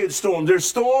quiet storms, there are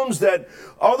storms that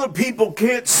other people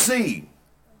can't see.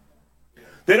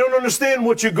 They don't understand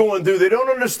what you're going through. They don't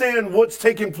understand what's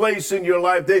taking place in your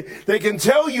life. They can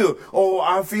tell you, oh,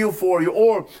 I feel for you.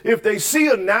 Or if they see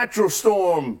a natural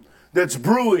storm that's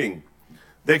brewing,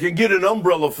 they can get an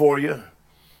umbrella for you.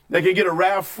 They can get a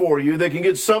raft for you. They can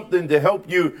get something to help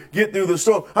you get through the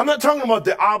storm. I'm not talking about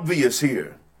the obvious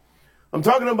here. I'm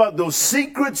talking about those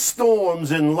secret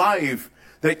storms in life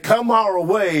that come our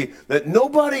way that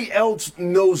nobody else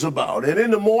knows about. And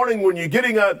in the morning when you're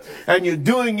getting up and you're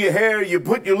doing your hair, you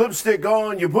put your lipstick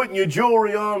on, you're putting your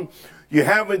jewelry on, you're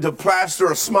having to plaster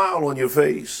a smile on your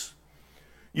face.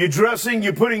 You're dressing,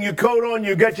 you're putting your coat on,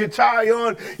 you got your tie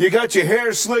on, you got your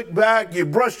hair slicked back, you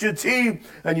brushed your teeth,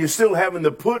 and you're still having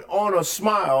to put on a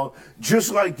smile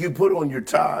just like you put on your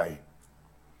tie.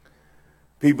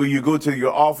 People, you go to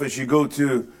your office, you go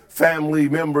to family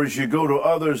members, you go to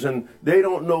others, and they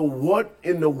don't know what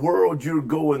in the world you're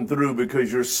going through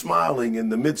because you're smiling in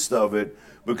the midst of it,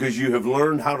 because you have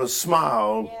learned how to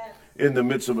smile in the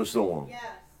midst of a storm.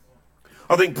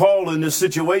 I think Paul in this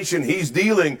situation, he's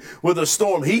dealing with a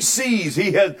storm. He sees,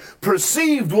 he has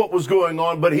perceived what was going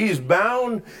on, but he's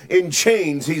bound in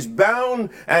chains. He's bound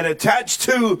and attached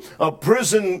to a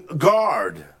prison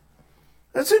guard.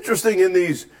 That's interesting in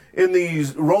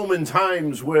these Roman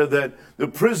times where that the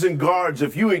prison guards,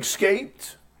 if you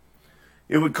escaped,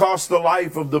 it would cost the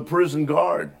life of the prison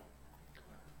guard.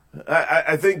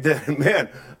 I think that, man,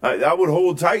 I would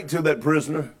hold tight to that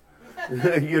prisoner.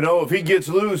 You know, if he gets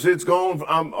loose, it's gone.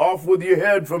 I'm off with your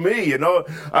head for me. You know,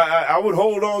 I would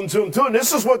hold on to him too. And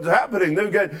this is what's happening.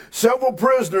 They've got several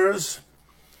prisoners,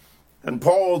 and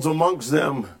Paul's amongst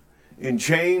them in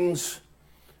chains,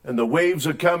 and the waves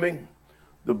are coming.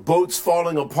 The boat's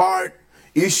falling apart.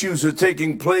 Issues are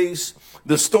taking place.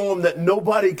 The storm that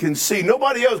nobody can see.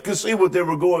 Nobody else could see what they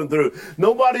were going through.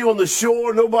 Nobody on the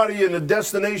shore, nobody in the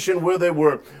destination where they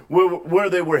were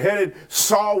headed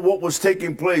saw what was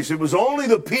taking place. It was only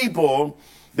the people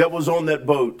that was on that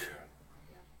boat.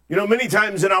 You know, many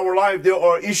times in our life there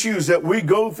are issues that we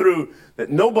go through that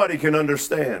nobody can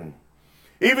understand.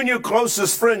 Even your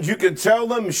closest friends, you can tell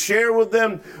them, share with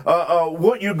them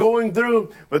what you're going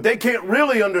through, but they can't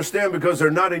really understand because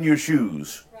they're not in your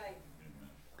shoes.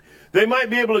 They might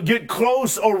be able to get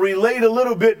close or relate a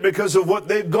little bit because of what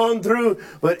they've gone through,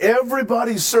 but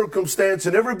everybody's circumstance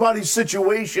and everybody's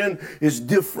situation is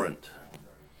different.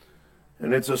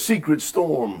 And it's a secret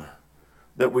storm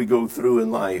that we go through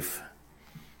in life.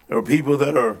 There are people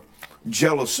that are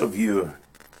jealous of you,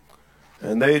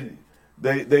 and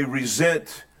they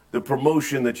resent the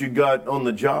promotion that you got on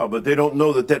the job, but they don't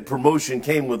know that that promotion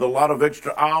came with a lot of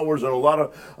extra hours and a lot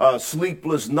of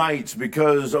sleepless nights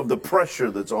because of the pressure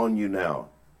that's on you now.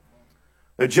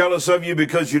 They're jealous of you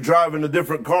because you're driving a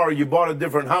different car, you bought a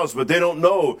different house, but they don't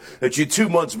know that you're 2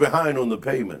 months behind on the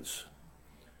payments.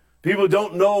 People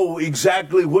don't know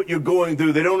exactly what you're going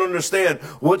through. They don't understand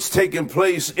what's taking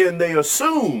place, and they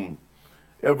assume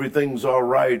everything's all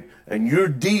right, and you're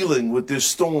dealing with this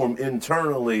storm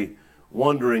internally,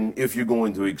 wondering if you're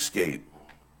going to escape.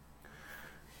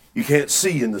 You can't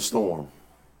see in the storm.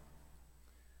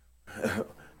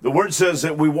 The word says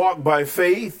that we walk by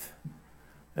faith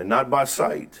and not by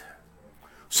sight.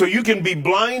 So you can be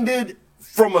blinded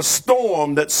from a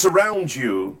storm that surrounds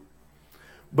you,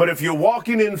 but if you're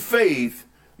walking in faith,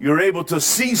 you're able to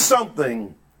see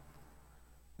something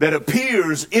that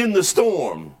appears in the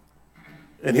storm,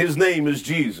 and his name is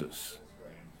Jesus.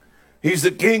 He's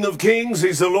the King of Kings.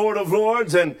 He's the Lord of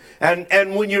Lords. And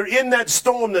when you're in that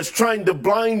storm that's trying to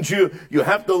blind you, you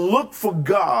have to look for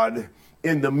God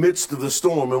in the midst of the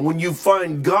storm. And when you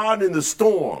find God in the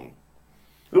storm,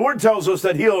 the word tells us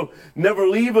that he'll never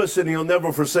leave us and he'll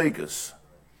never forsake us.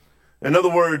 In other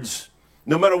words,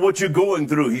 no matter what you're going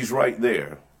through, he's right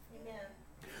there.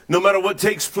 No matter what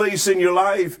takes place in your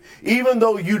life, even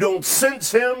though you don't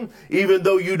sense him, even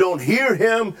though you don't hear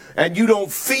him, and you don't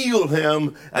feel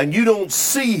him, and you don't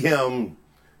see him,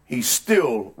 he's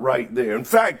still right there. In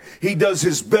fact, he does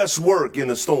his best work in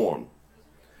a storm.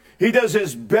 He does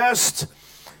his best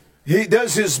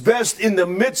in the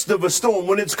midst of a storm.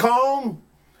 When it's calm,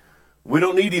 we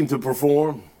don't need him to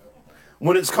perform.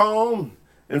 When it's calm,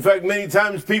 in fact, many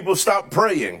times people stop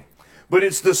praying. But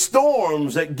it's the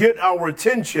storms that get our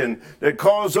attention, that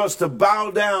cause us to bow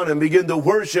down and begin to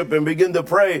worship and begin to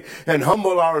pray and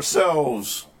humble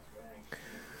ourselves.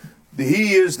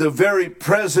 He is the very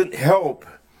present help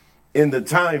in the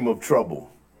time of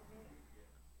trouble.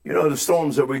 You know, the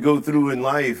storms that we go through in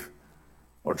life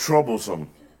are troublesome.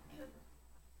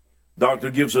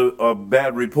 Doctor gives a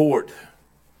bad report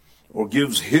or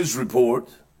gives his report,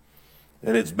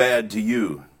 and it's bad to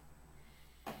you.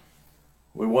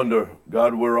 We wonder,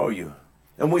 God, where are you?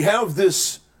 And we have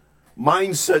this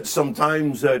mindset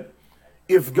sometimes that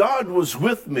if God was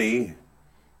with me,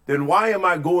 then why am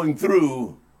I going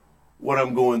through what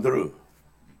I'm going through?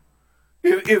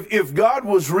 If God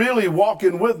was really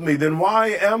walking with me, then why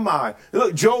am I?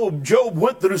 Look, Job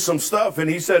went through some stuff, and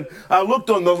he said, I looked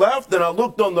on the left and I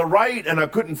looked on the right and I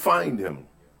couldn't find him.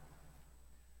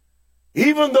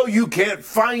 Even though you can't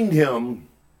find him,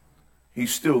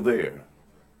 he's still there.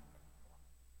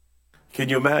 Can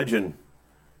you imagine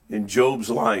in Job's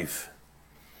life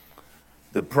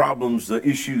the problems, the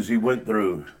issues he went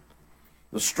through,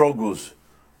 the struggles,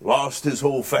 lost his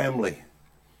whole family.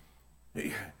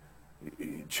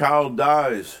 Child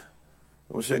dies.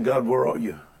 We're saying, God, where are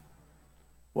you?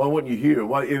 Why weren't you here?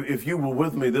 Why, if you were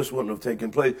with me, this wouldn't have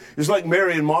taken place. It's like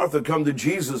Mary and Martha come to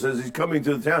Jesus as he's coming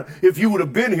to the town. If you would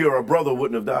have been here, our brother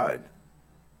wouldn't have died.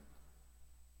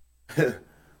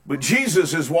 But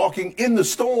Jesus is walking in the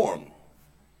storm.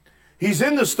 He's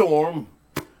in the storm,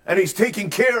 and he's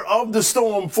taking care of the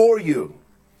storm for you.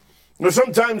 Or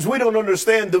sometimes we don't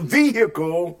understand the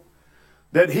vehicle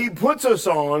that he puts us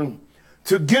on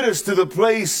to get us to the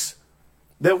place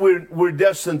that we're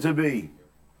destined to be.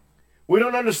 We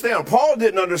don't understand. Paul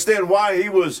didn't understand why he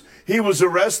was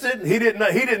arrested. He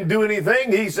didn't do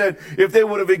anything. He said, if they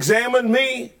would have examined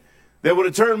me, they would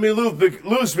have turned me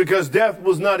loose because death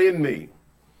was not in me.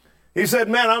 He said,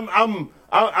 man, I'm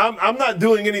not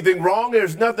doing anything wrong.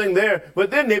 There's nothing there.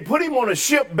 But then they put him on a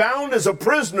ship bound as a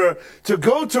prisoner to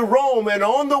go to Rome. And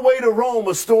on the way to Rome,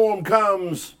 a storm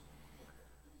comes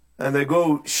and they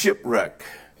go shipwreck.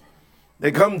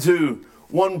 They come to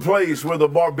one place where the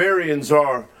barbarians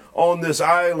are on this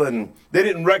island. They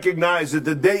didn't recognize that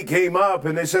the day came up,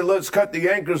 and they said, let's cut the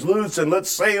anchors loose and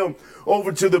let's sail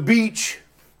over to the beach.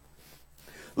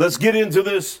 Let's get into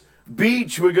this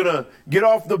beach. We're going to get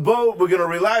off the boat. We're going to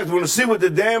relax. We're going to see what the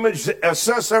damage,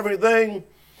 assess everything,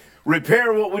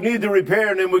 repair what we need to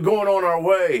repair, and then we're going on our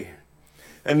way.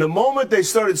 And the moment they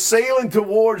started sailing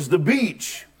towards the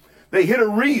beach, they hit a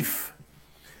reef.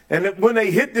 And when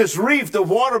they hit this reef, the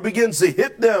water begins to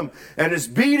hit them, and it's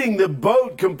beating the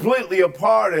boat completely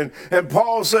apart. And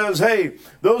Paul says, hey,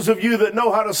 those of you that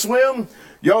know how to swim,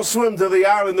 y'all swim to the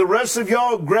island. The rest of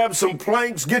y'all grab some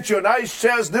planks, get you an ice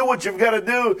chest, do what you've got to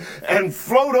do, and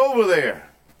float over there.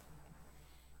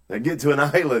 They get to an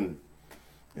island,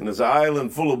 and it's an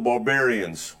island full of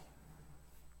barbarians.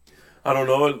 I don't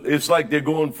know, it's like they're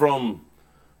going from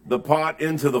the pot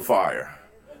into the fire.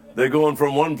 They're going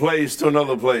from one place to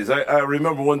another place. I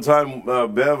remember one time,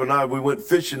 Bev and I, we went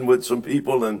fishing with some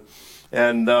people, and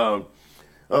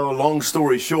long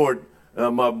story short,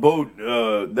 my boat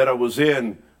that I was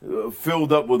in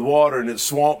filled up with water, and it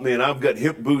swamped me, and I've got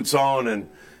hip boots on, and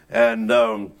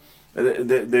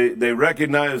they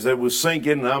recognized that it was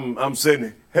sinking. I'm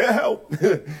saying, help,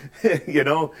 you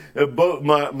know,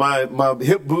 my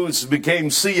hip boots became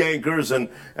sea anchors, and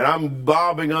I'm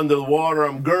bobbing under the water.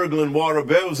 I'm gurgling water.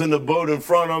 Bev's in the boat in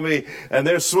front of me, and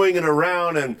they're swinging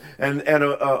around, and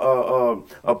a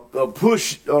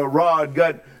push rod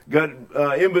got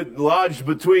lodged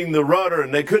between the rudder,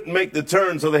 and they couldn't make the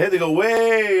turn, so they had to go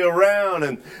way around.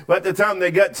 And by the time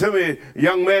they got to me, a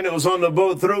young man that was on the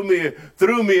boat threw me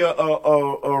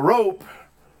a rope,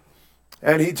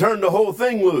 and he turned the whole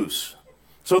thing loose.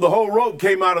 So the whole rope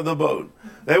came out of the boat.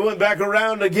 They went back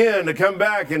around again to come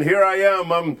back, and here I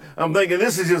am. I'm thinking,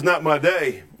 this is just not my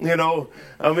day, you know.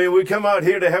 I mean, we come out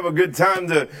here to have a good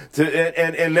time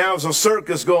and now there's a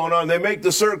circus going on. They make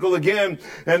the circle again,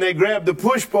 and they grab the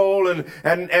push pole,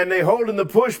 and they holding the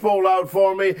push pole out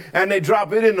for me, and they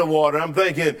drop it in the water. I'm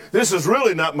thinking, this is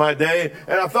really not my day.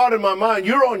 And I thought in my mind,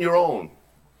 you're on your own.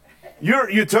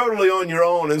 You're totally on your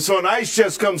own. And so an ice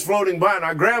chest comes floating by, and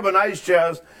I grab an ice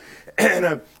chest,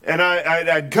 and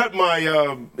I'd cut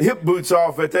my hip boots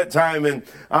off at that time, and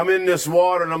I'm in this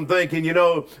water, and I'm thinking, you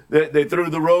know, they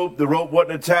threw the rope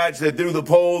wasn't attached. They threw the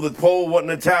pole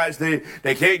wasn't attached. They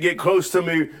can't get close to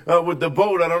me with the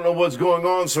boat. I don't know what's going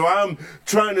on. So I'm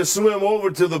trying to swim over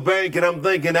to the bank, and I'm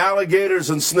thinking alligators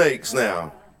and snakes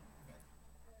now.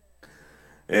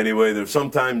 Anyway, there's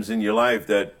sometimes in your life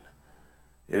that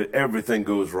everything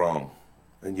goes wrong,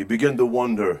 and you begin to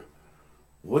wonder,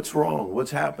 what's wrong?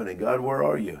 What's happening? God, where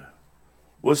are you?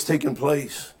 What's taking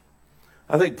place?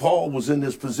 I think Paul was in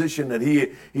this position that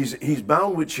he's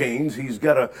bound with chains. He's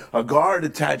got a guard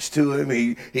attached to him.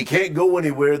 He can't go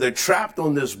anywhere. They're trapped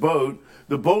on this boat.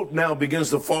 The boat now begins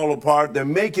to fall apart. They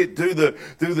make it through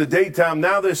the daytime.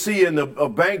 Now they're seeing a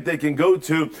bank they can go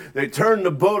to. They turn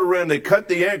the boat around. They cut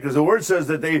the anchors. The word says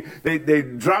that they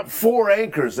drop 4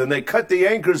 anchors, and they cut the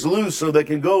anchors loose so they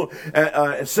can go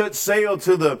set sail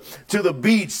to the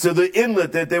beach, to the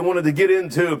inlet that they wanted to get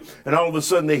into. And all of a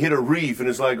sudden they hit a reef, and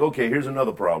it's like, okay, here's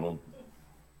another problem.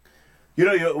 You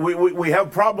know, we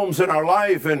have problems in our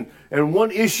life, and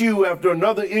one issue after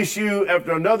another issue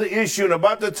after another issue, and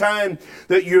about the time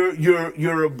that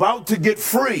you're about to get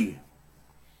free,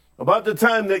 about the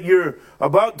time that you're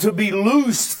about to be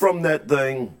loosed from that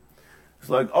thing, it's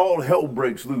like all hell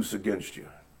breaks loose against you.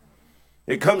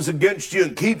 It comes against you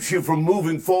and keeps you from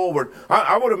moving forward.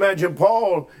 I would imagine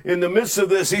Paul, in the midst of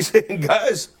this, he's saying,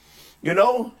 guys, you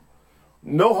know,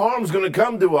 no harm's going to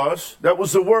come to us. That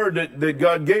was the word that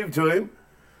God gave to him.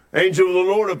 Angel of the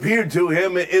Lord appeared to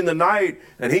him in the night,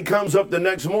 and he comes up the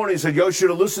next morning and said, y'all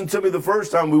should have listened to me the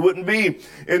first time. We wouldn't be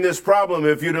in this problem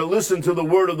if you'd have listened to the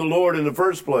word of the Lord in the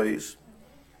first place.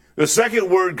 The second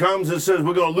word comes and says,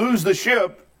 we're going to lose the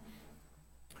ship,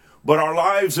 but our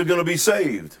lives are going to be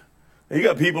saved. And you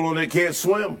got people on that can't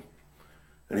swim.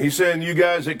 And he's saying, you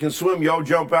guys that can swim, y'all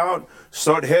jump out,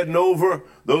 start heading over.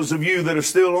 Those of you that are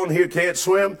still on here can't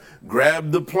swim,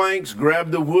 grab the planks,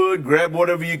 grab the wood, grab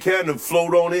whatever you can and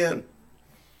float on in.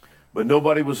 but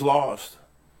nobody was lost.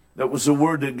 That was the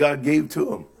word that God gave to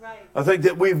them. Right. I think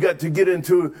that we've got to get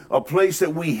into a place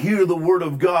that we hear the word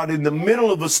of God in the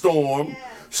middle of a storm,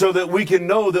 so that we can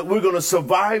know that we're going to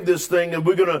survive this thing and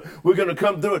we're going to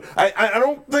come through it. I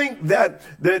don't think that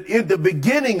in the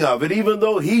beginning of it, even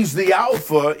though he's the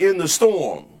Alpha in the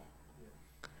storm,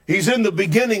 he's in the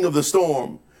beginning of the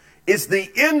storm, it's the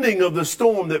ending of the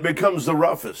storm that becomes the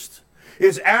roughest.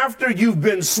 It's after you've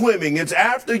been swimming. It's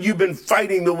after you've been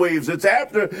fighting the waves. It's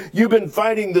after you've been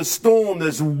fighting the storm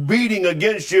that's beating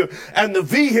against you, and the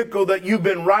vehicle that you've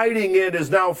been riding in is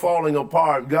now falling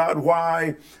apart. God,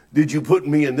 why did you put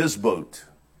me in this boat?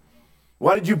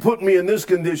 Why did you put me in this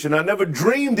condition? I never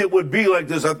dreamed it would be like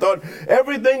this. I thought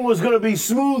everything was going to be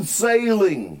smooth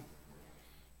sailing.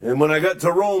 And when I got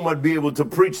to Rome, I'd be able to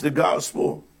preach the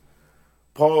gospel.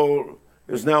 Paul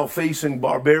is now facing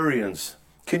barbarians.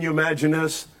 Can you imagine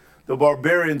this? The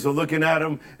barbarians are looking at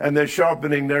him and they're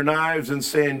sharpening their knives and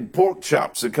saying, pork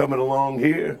chops are coming along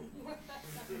here.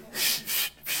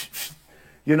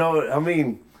 You know, I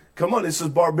mean, come on, this is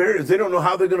barbarians. They don't know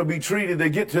how they're going to be treated. They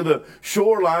get to the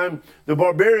shoreline. The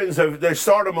barbarians, they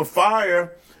start them a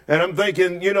fire. And I'm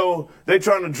thinking, you know, they're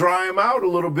trying to dry them out a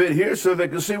little bit here so they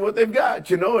can see what they've got,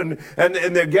 you know, and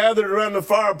they're gathered around the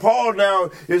fire. Paul now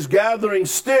is gathering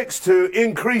sticks to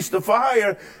increase the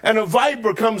fire, and a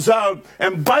viper comes out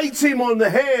and bites him on the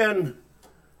hand.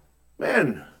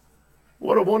 Man,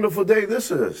 what a wonderful day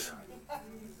this is.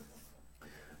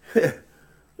 They're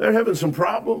having some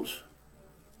problems.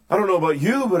 I don't know about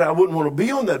you, but I wouldn't want to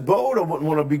be on that boat. I wouldn't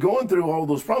want to be going through all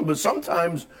those problems. But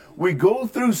sometimes we go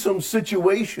through some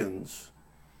situations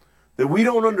that we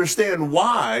don't understand.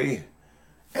 Why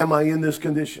am I in this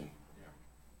condition?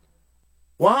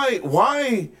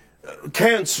 Why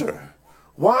cancer?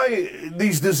 Why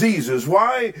these diseases?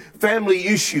 Why family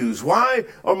issues? Why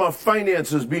are my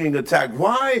finances being attacked?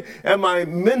 Why am I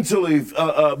mentally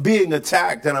being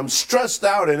attacked, and I'm stressed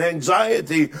out and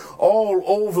anxiety all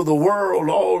over the world,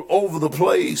 all over the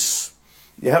place?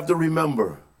 You have to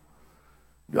remember,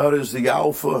 God is the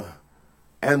Alpha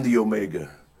and the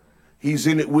Omega. He's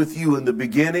in it with you in the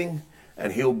beginning,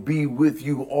 and he'll be with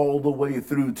you all the way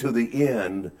through to the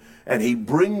end. And he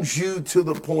brings you to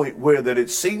the point where that it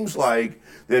seems like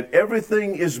that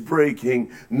everything is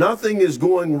breaking, nothing is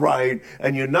going right,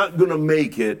 and you're not going to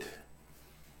make it.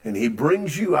 And he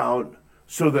brings you out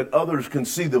so that others can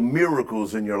see the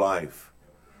miracles in your life.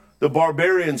 The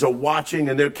barbarians are watching,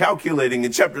 and they're calculating.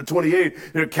 In chapter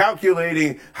 28, they're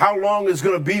calculating how long it's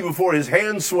going to be before his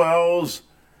hand swells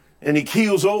and he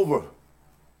keels over.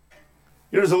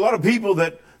 There's a lot of people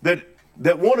that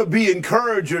want to be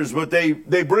encouragers, but they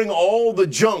bring all the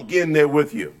junk in there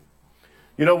with you.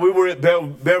 You know, we were at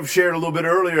Bev shared a little bit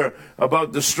earlier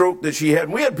about the stroke that she had.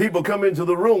 And we had people come into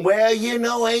the room. Well, you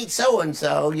know, ain't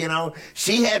so-and-so, you know.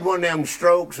 She had one of them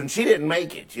strokes and she didn't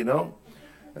make it, you know.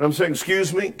 And I'm saying,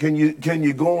 excuse me, can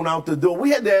you go on out the door?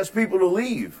 We had to ask people to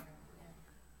leave.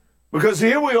 Because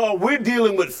here we are, we're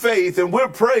dealing with faith and we're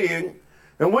praying.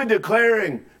 And we're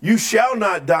declaring, you shall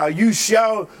not die. You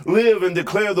shall live and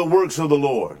declare the works of the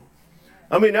Lord.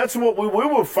 I mean, that's what we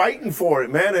were fighting for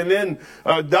it, man. And then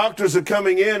doctors are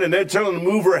coming in and they're telling her to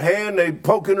move her hand. They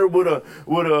poking her with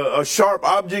a sharp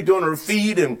object on her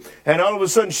feet. And all of a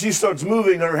sudden she starts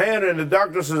moving her hand. And the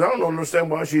doctor says, I don't understand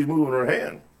why she's moving her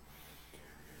hand.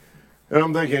 And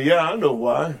I'm thinking, yeah, I know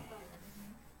why.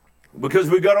 Because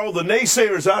we got all the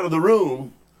naysayers out of the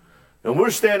room. And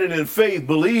we're standing in faith,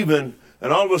 believing.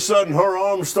 And all of a sudden, her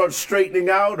arms start straightening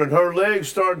out and her legs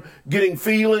start getting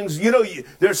feelings. You know,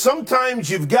 there's sometimes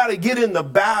you've got to get in the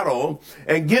battle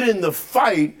and get in the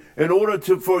fight in order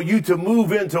for you to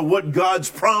move into what God's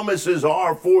promises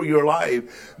are for your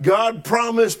life. God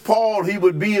promised Paul he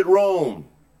would be at Rome.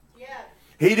 Yeah.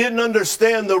 He didn't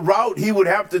understand the route he would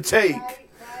have to take. Right.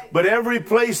 But every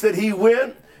place that he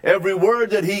went, every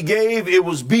word that he gave, it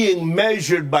was being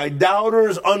measured by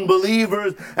doubters,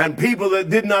 unbelievers, and people that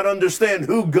did not understand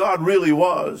who God really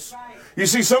was. Right. You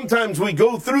see, sometimes we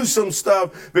go through some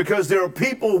stuff because there are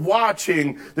people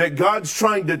watching that God's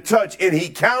trying to touch, and he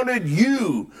counted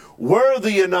you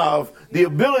worthy enough, the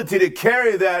ability to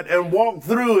carry that and walk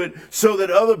through it so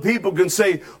that other people can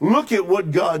say, look at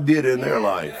what God did in their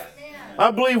life. I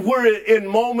believe we're in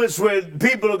moments where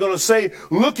people are going to say,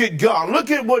 look at God. Look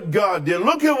at what God did.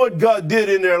 Look at what God did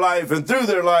in their life and through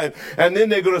their life. And then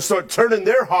they're going to start turning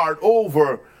their heart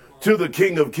over to the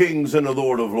King of Kings and the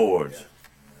Lord of Lords.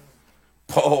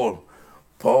 Paul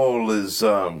is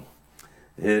an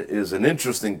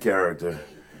interesting character.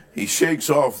 He shakes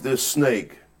off this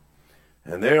snake,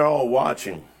 and they're all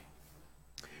watching.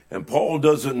 And Paul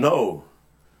doesn't know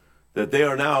that they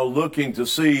are now looking to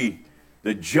see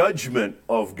the judgment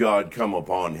of God come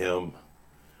upon him.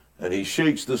 And he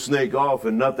shakes the snake off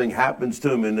and nothing happens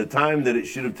to him. In the time that it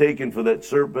should have taken for that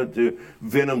serpent to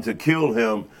venom to kill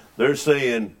him, they're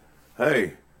saying,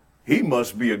 hey, he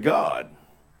must be a god.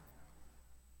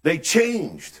 They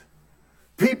changed.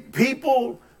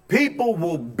 People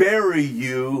will bury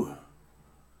you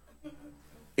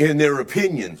in their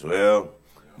opinions. Well,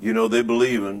 you know, they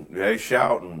believing, they're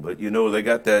shouting, but you know, they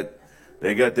got that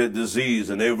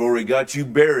disease and they've already got you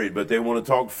buried, but they want to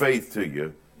talk faith to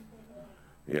you.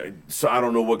 Yeah, so I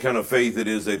don't know what kind of faith it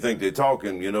is they think they're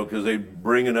talking, you know, because they're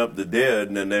bringing up the dead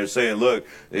and then they're saying, look,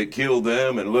 it killed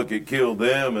them, and look, it killed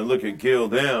them, and look, it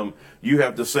killed them. You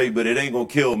have to say, but it ain't going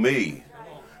to kill me.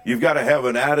 You've got to have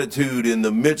an attitude in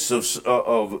the midst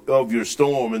of your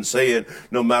storm and saying,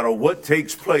 no matter what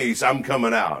takes place, I'm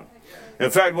coming out.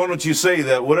 In fact, why don't you say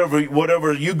that?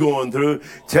 Whatever you're going through,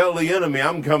 tell the enemy,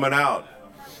 I'm coming out.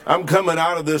 I'm coming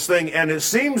out of this thing. And it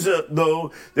seems,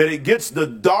 though, that it gets the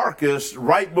darkest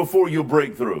right before you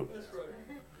break through.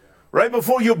 Right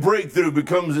before your breakthrough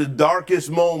becomes the darkest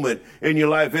moment in your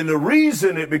life. And the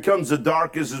reason it becomes the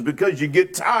darkest is because you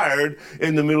get tired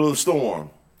in the middle of the storm.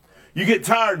 You get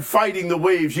tired fighting the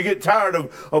waves. You get tired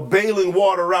of bailing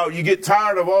water out. You get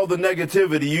tired of all the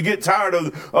negativity. You get tired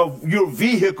of your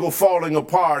vehicle falling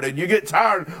apart. And you get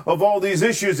tired of all these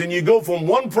issues. And you go from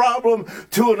one problem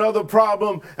to another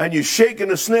problem. And you're shaking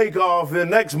the snake off in the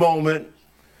next moment.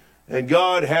 And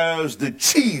God has the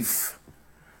chief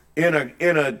in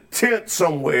a tent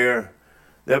somewhere,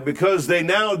 that because they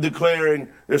now declaring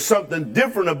there's something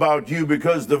different about you,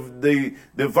 because the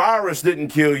virus didn't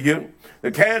kill you. The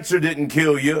cancer didn't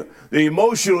kill you. The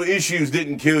emotional issues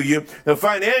didn't kill you. The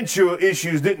financial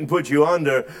issues didn't put you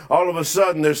under. All of a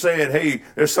sudden, they're saying, hey,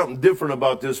 there's something different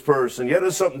about this person. Yeah,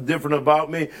 there's something different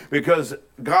about me because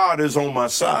God is on my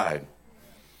side.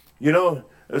 You know,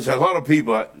 there's a lot of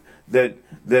people that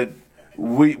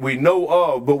we know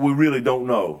of, but we really don't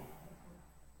know.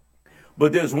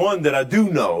 But there's one that I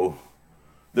do know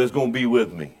that's going to be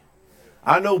with me.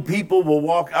 I know people will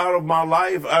walk out of my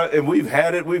life, and we've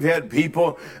had it. We've had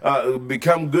people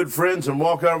become good friends and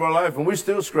walk out of our life, and we're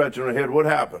still scratching our head. What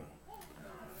happened?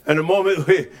 And the moment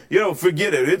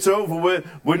forget it. It's over with.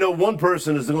 We know one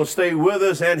person is going to stay with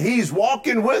us, and he's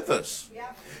walking with us.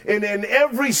 Yeah. And in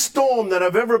every storm that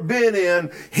I've ever been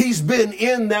in, he's been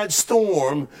in that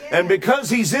storm. Yeah. And because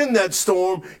he's in that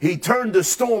storm, he turned the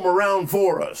storm around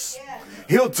for us. Yeah.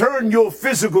 He'll turn your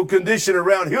physical condition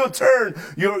around. He'll turn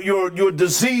your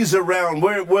disease around.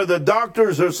 Where the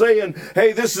doctors are saying,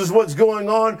 hey, this is what's going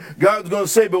on. God's going to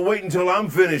say, but wait until I'm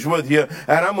finished with you.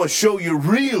 And I'm going to show you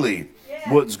really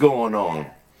what's going on.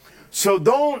 So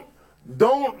don't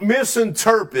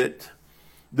misinterpret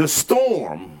the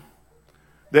storm,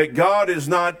 that God is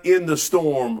not in the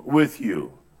storm with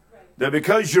you. That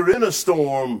because you're in a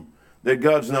storm, that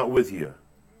God's not with you.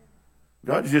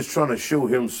 God's just trying to show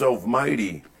himself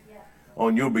mighty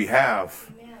on your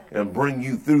behalf and bring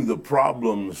you through the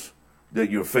problems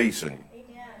that you're facing.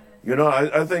 You know,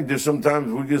 I think there's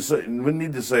sometimes we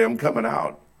need to say, I'm coming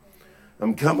out.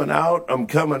 I'm coming out. I'm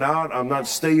coming out. I'm not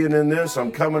staying in this.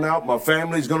 I'm coming out. My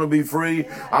family's going to be free.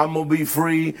 I'm going to be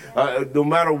free. No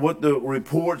matter what the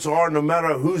reports are, no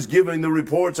matter who's giving the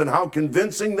reports and how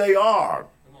convincing they are.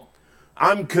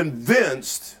 I'm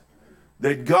convinced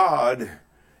that God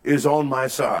is on my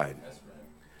side.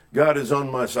 God is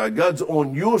on my side. God's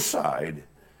on your side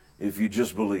if you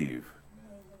just believe.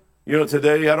 You know,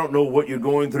 today, I don't know what you're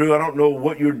going through. I don't know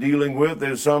what you're dealing with.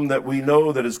 There's some that we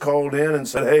know that has called in and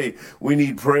said, hey, we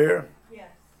need prayer. Yes.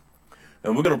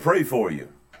 And we're going to pray for you.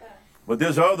 Yes. But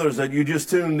there's others that you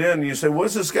just tuned in and you say,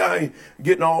 what's this guy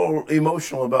getting all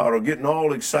emotional about or getting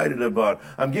all excited about?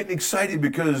 I'm getting excited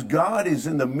because God is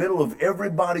in the middle of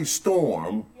everybody's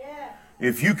storm.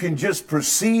 If you can just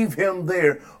perceive him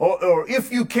there, or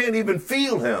if you can't even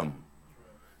feel him,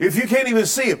 if you can't even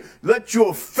see him, let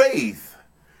your faith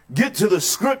get to the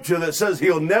scripture that says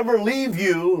he'll never leave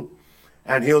you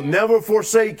and he'll never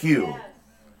forsake you. Yes.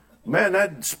 Man,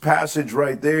 that passage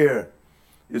right there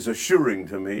is assuring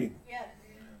to me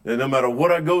that no matter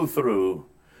what I go through,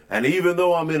 and even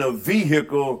though I'm in a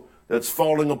vehicle that's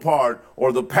falling apart,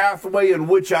 or the pathway in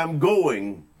which I'm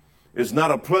going is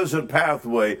not a pleasant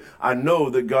pathway, I know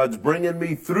that God's bringing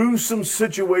me through some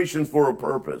situations for a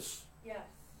purpose. Yes.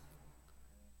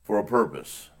 For a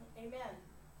purpose. Amen.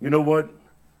 You know what?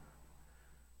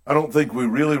 I don't think we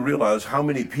really realize how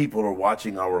many people are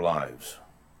watching our lives.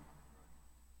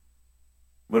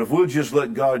 But if we'll just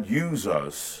let God use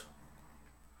us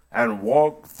and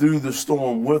walk through the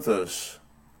storm with us,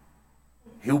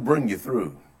 he'll bring you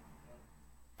through.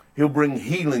 He'll bring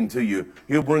healing to you.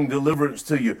 He'll bring deliverance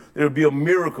to you. There'll be a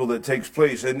miracle that takes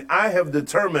place. And I have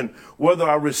determined whether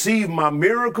I receive my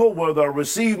miracle, whether I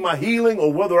receive my healing,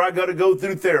 or whether I got to go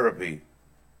through therapy.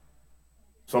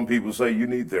 Some people say you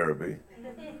need therapy.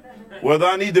 Whether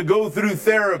I need to go through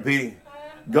therapy,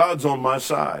 God's on my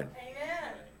side.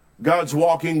 God's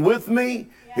walking with me.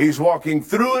 He's walking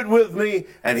through it with me,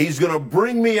 and he's going to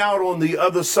bring me out on the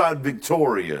other side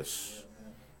victorious.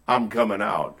 I'm coming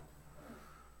out.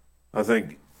 I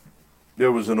think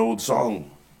there was an old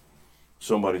song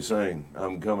somebody sang,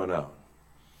 I'm coming out.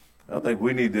 I think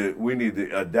we need to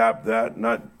adapt that,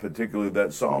 not particularly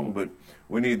that song, but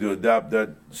we need to adapt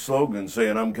that slogan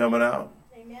saying, I'm coming out.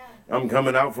 Amen. I'm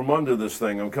coming out from under this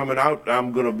thing. I'm coming out.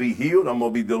 I'm going to be healed. I'm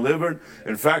going to be delivered.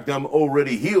 In fact, I'm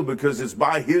already healed because it's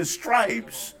by his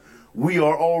stripes we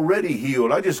are already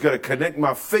healed. I just got to connect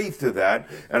my faith to that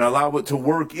and allow it to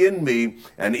work in me.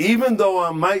 And even though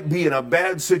I might be in a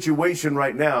bad situation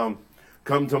right now,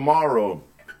 come tomorrow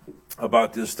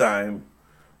about this time,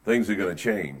 things are going to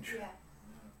change. Yeah.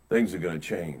 Things are going to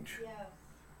change. Yeah.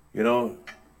 You know,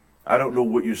 I don't know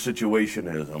what your situation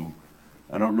is.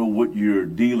 I don't know what you're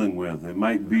dealing with. It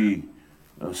might be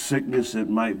a sickness. It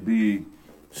might be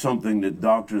something that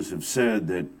doctors have said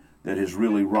that has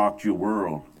really rocked your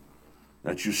world.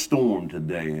 That's your storm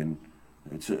today, and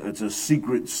it's a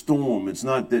secret storm. It's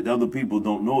not that other people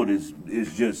don't know it.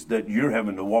 It's just that you're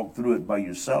having to walk through it by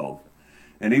yourself.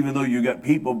 And even though you got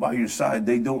people by your side,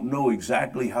 they don't know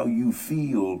exactly how you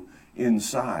feel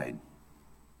inside.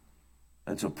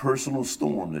 That's a personal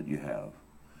storm that you have.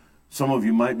 Some of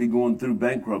you might be going through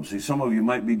bankruptcy. Some of you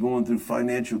might be going through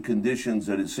financial conditions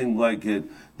that it seems like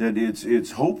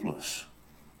it's hopeless.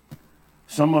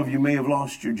 Some of you may have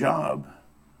lost your job.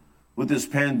 With this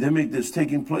pandemic that's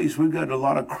taking place, we've got a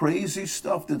lot of crazy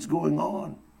stuff that's going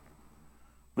on.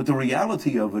 But the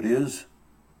reality of it is,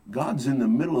 God's in the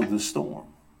middle of the storm.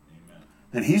 Amen.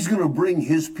 And he's going to bring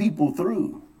his people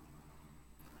through.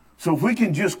 So if we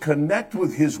can just connect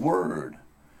with his word,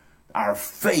 our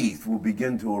faith will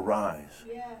begin to arise.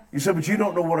 Yeah. You said, but you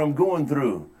don't know what I'm going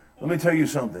through. Let me tell you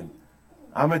something.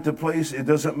 I'm at the place, it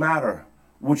doesn't matter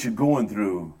what you're going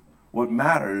through. What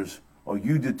matters, are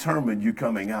you determined you're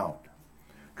coming out?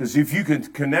 Because if you can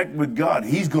connect with God,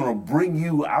 he's going to bring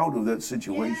you out of that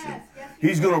situation. Yes,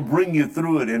 he's going to bring you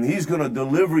through it, and he's going to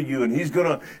deliver you, and he's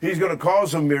going to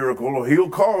cause a miracle, or he'll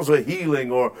cause a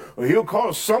healing, or he'll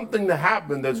cause something to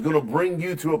happen that's going to bring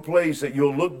you to a place that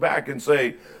you'll look back and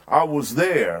say, I was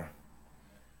there,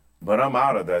 but I'm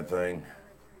out of that thing.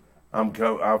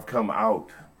 I've come out.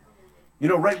 You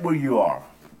know, right where you are.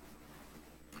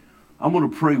 I'm going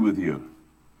to pray with you,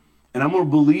 and I'm going to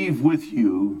believe with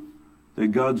you that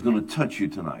God's going to touch you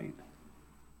tonight,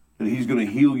 that he's going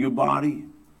to heal your body,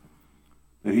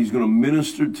 that he's going to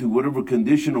minister to whatever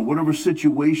condition or whatever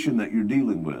situation that you're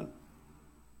dealing with.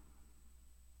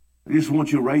 I just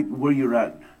want you right where you're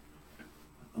at.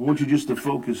 I want you just to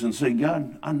focus and say,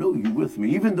 God, I know you're with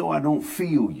me, even though I don't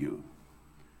feel you.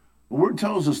 The word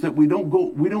tells us that we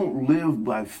don't live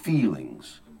by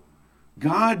feelings.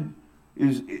 God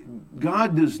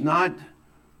does not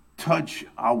touch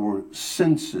our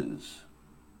senses.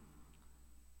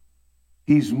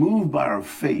 He's moved by our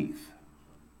faith.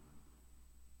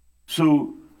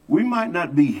 So we might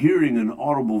not be hearing an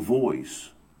audible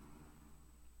voice,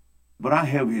 but I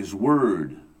have his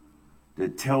word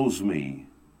that tells me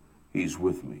he's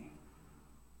with me.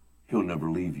 He'll never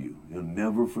leave you. He'll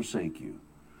never forsake you.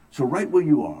 So right where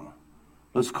you are,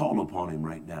 let's call upon him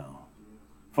right now.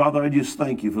 Father, I just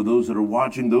thank you for those that are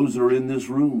watching, those that are in this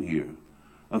room here.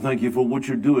 I thank you for what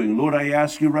you're doing. Lord, I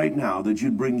ask you right now that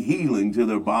you'd bring healing to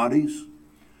their bodies.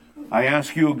 I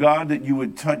ask you, God, that you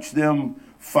would touch them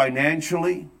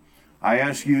financially. I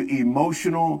ask you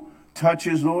emotional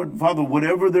touches, Lord. Father,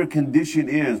 whatever their condition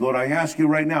is, Lord, I ask you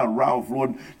right now, Ralph,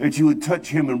 Lord, that you would touch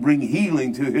him and bring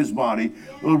healing to his body.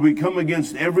 Lord, we come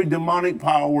against every demonic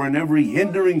power and every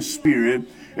hindering spirit,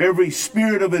 every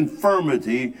spirit of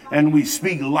infirmity, and we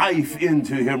speak life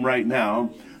into him right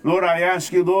now. Lord, I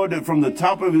ask you, Lord, that from the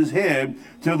top of his head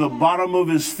to the bottom of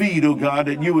his feet, oh God,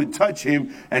 that you would touch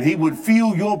him and he would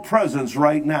feel your presence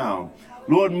right now.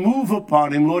 Lord, move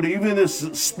upon him, Lord, even this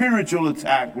spiritual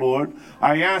attack, Lord.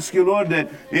 I ask you, Lord, that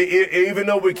even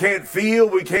though we can't feel,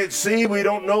 we can't see, we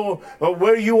don't know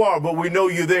where you are, but we know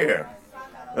you're there.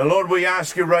 And Lord, we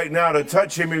ask you right now to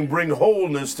touch him and bring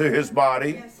wholeness to his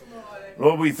body.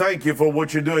 Lord, we thank you for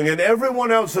what you're doing. And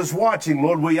everyone else that's watching,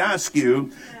 Lord, we ask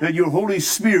you that your Holy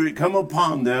Spirit come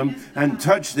upon them and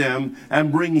touch them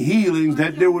and bring healing,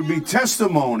 that there would be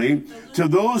testimony to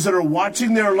those that are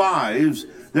watching their lives,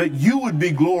 that you would be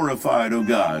glorified, oh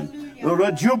God. Lord,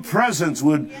 that your presence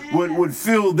would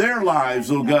fill their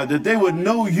lives, oh God, that they would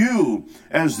know you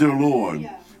as their Lord.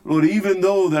 Lord, even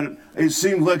though that it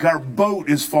seems like our boat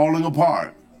is falling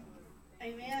apart,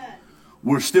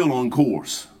 we're still on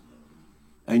course.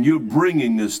 And you're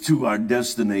bringing us to our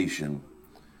destination.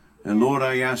 And Lord,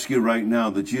 I ask you right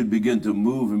now that you'd begin to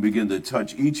move and begin to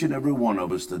touch each and every one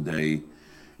of us today.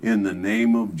 In the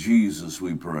name of Jesus,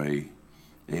 we pray.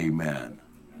 Amen.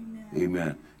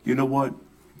 Amen. You know what?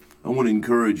 I want to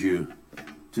encourage you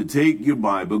to take your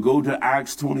Bible, go to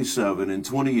Acts 27 and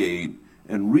 28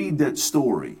 and read that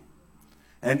story.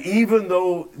 And even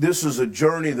though this is a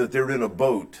journey that they're in a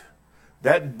boat,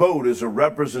 that boat is a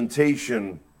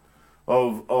representation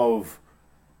of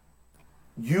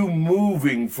you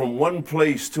moving from one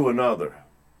place to another.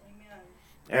 Amen.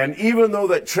 And even though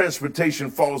that transportation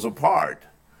falls apart,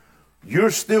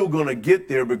 you're still going to get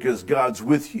there because God's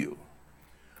with you.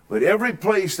 But every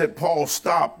place that Paul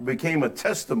stopped became a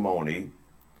testimony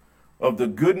of the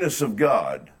goodness of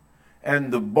God.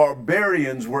 And the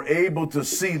barbarians were able to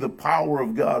see the power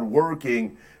of God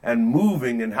working and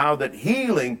moving, and how that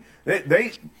healing,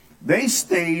 they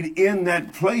stayed in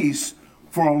that place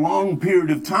for a long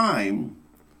period of time,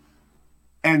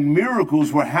 and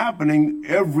miracles were happening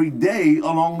every day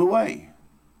along the way.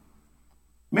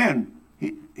 Man,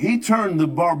 he turned the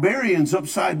barbarians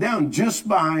upside down just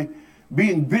by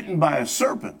being bitten by a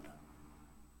serpent.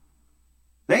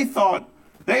 They thought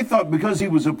because he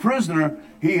was a prisoner,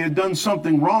 he had done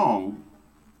something wrong.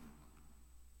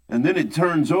 And then it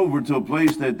turns over to a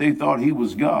place that they thought he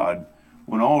was God,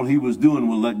 when all he was doing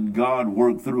was letting God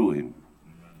work through him.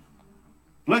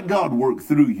 Let God work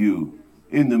through you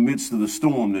in the midst of the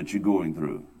storm that you're going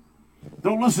through.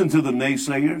 Don't listen to the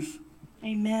naysayers.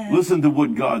 Amen. Listen to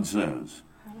what God says.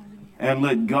 And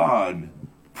let God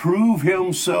prove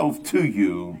himself to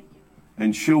you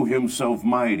and show himself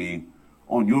mighty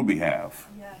on your behalf.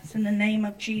 Yes, in the name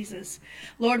of Jesus.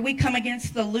 Lord, we come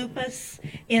against the lupus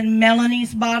in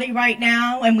Melanie's body right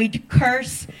now, and we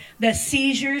curse the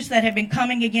seizures that have been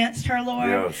coming against her, Lord.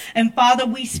 Yes. And Father,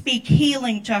 we speak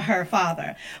healing to her,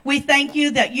 Father. We thank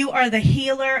you that you are the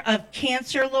healer of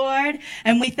cancer, Lord.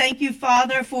 And we thank you,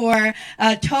 Father, for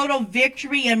total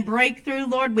victory and breakthrough,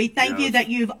 Lord. We thank you that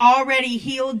you've already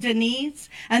healed Denise,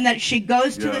 and that she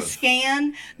goes to the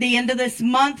scan the end of this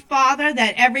month, Father,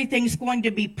 that everything's going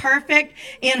to be perfect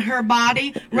in her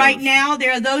body. Right now,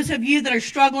 there are those of you that are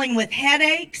struggling with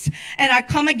headaches, and I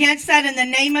come against that in the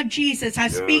name of Jesus. I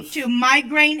speak to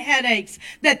migraine headaches,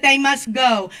 that they must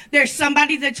go. There's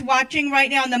somebody that's watching right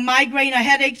now, and the migraine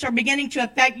headaches are beginning to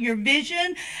affect your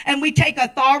vision, and we take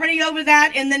authority over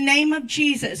that in the name of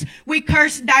Jesus. We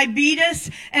curse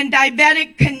diabetes and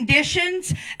diabetic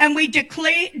conditions, and we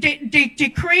decree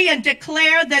and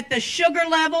declare that the sugar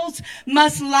levels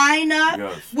must line up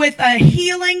with a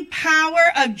healing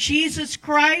power of Jesus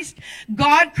Christ.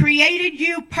 God created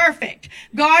you perfect.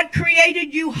 God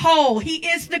created you whole. He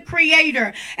is the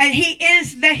creator, and he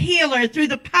is the healer through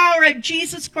the power of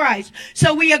Jesus Christ.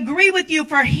 So we agree with you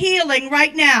for healing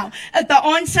right now. At the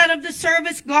onset of the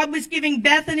service, God was giving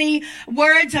Bethany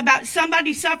words about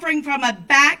somebody suffering from a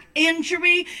back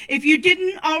injury. If you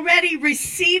didn't already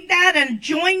receive that and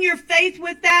join your faith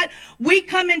with that, we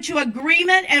come into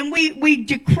agreement, and we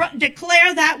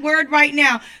declare that word right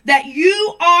now, that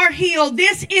you are healed.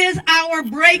 This is our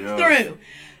breakthrough.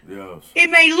 Yes. It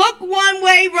may look one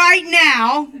way right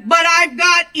now, but I've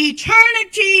got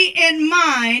eternity in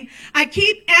mind. I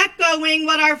keep echoing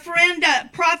what our friend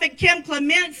Prophet Kim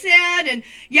Clement said, and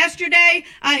yesterday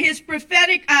his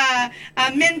prophetic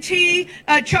mentee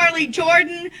Charlie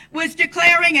Jordan was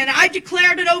declaring, and I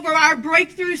declared it over our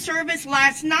breakthrough service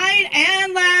last night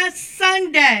and last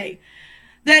Sunday,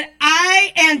 that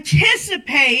I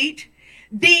anticipate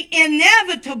the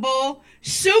inevitable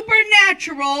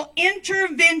supernatural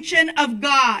intervention of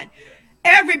God.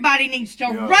 Everybody needs to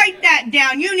write that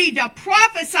down. You need to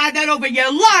prophesy that over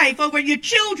your life, over your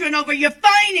children, over your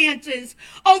finances,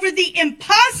 over the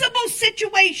impossible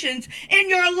situations in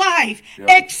your life.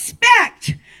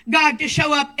 Expect God to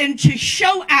show up and to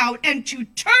show out and to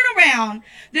turn around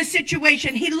the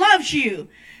situation. He loves you.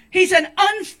 He's an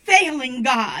unfailing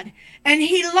God, and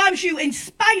he loves you in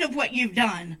spite of what you've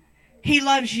done. He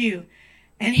loves you.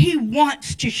 And he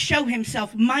wants to show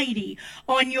himself mighty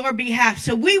on your behalf.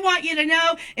 So we want you to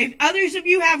know, if others of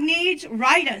you have needs,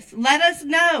 write us. Let us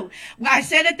know. I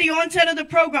said at the onset of the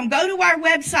program, go to our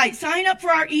website, sign up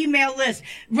for our email list,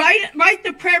 write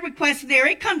the prayer request there.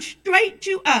 It comes straight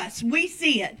to us. We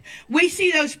see it. We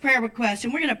see those prayer requests,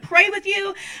 and we're going to pray with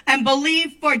you and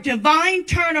believe for divine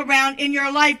turnaround in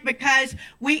your life, because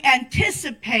we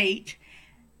anticipate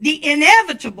the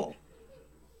inevitable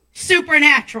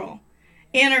supernatural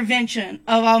intervention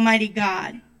of Almighty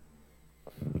God.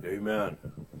 Amen.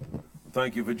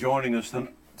 Thank you for joining us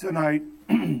tonight.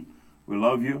 We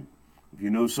love you. If you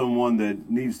know someone that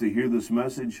needs to hear this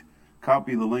message,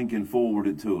 copy the link and forward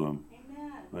it to them.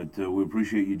 Amen. But we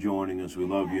appreciate you joining us. We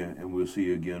love you, and we'll see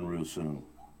you again real soon.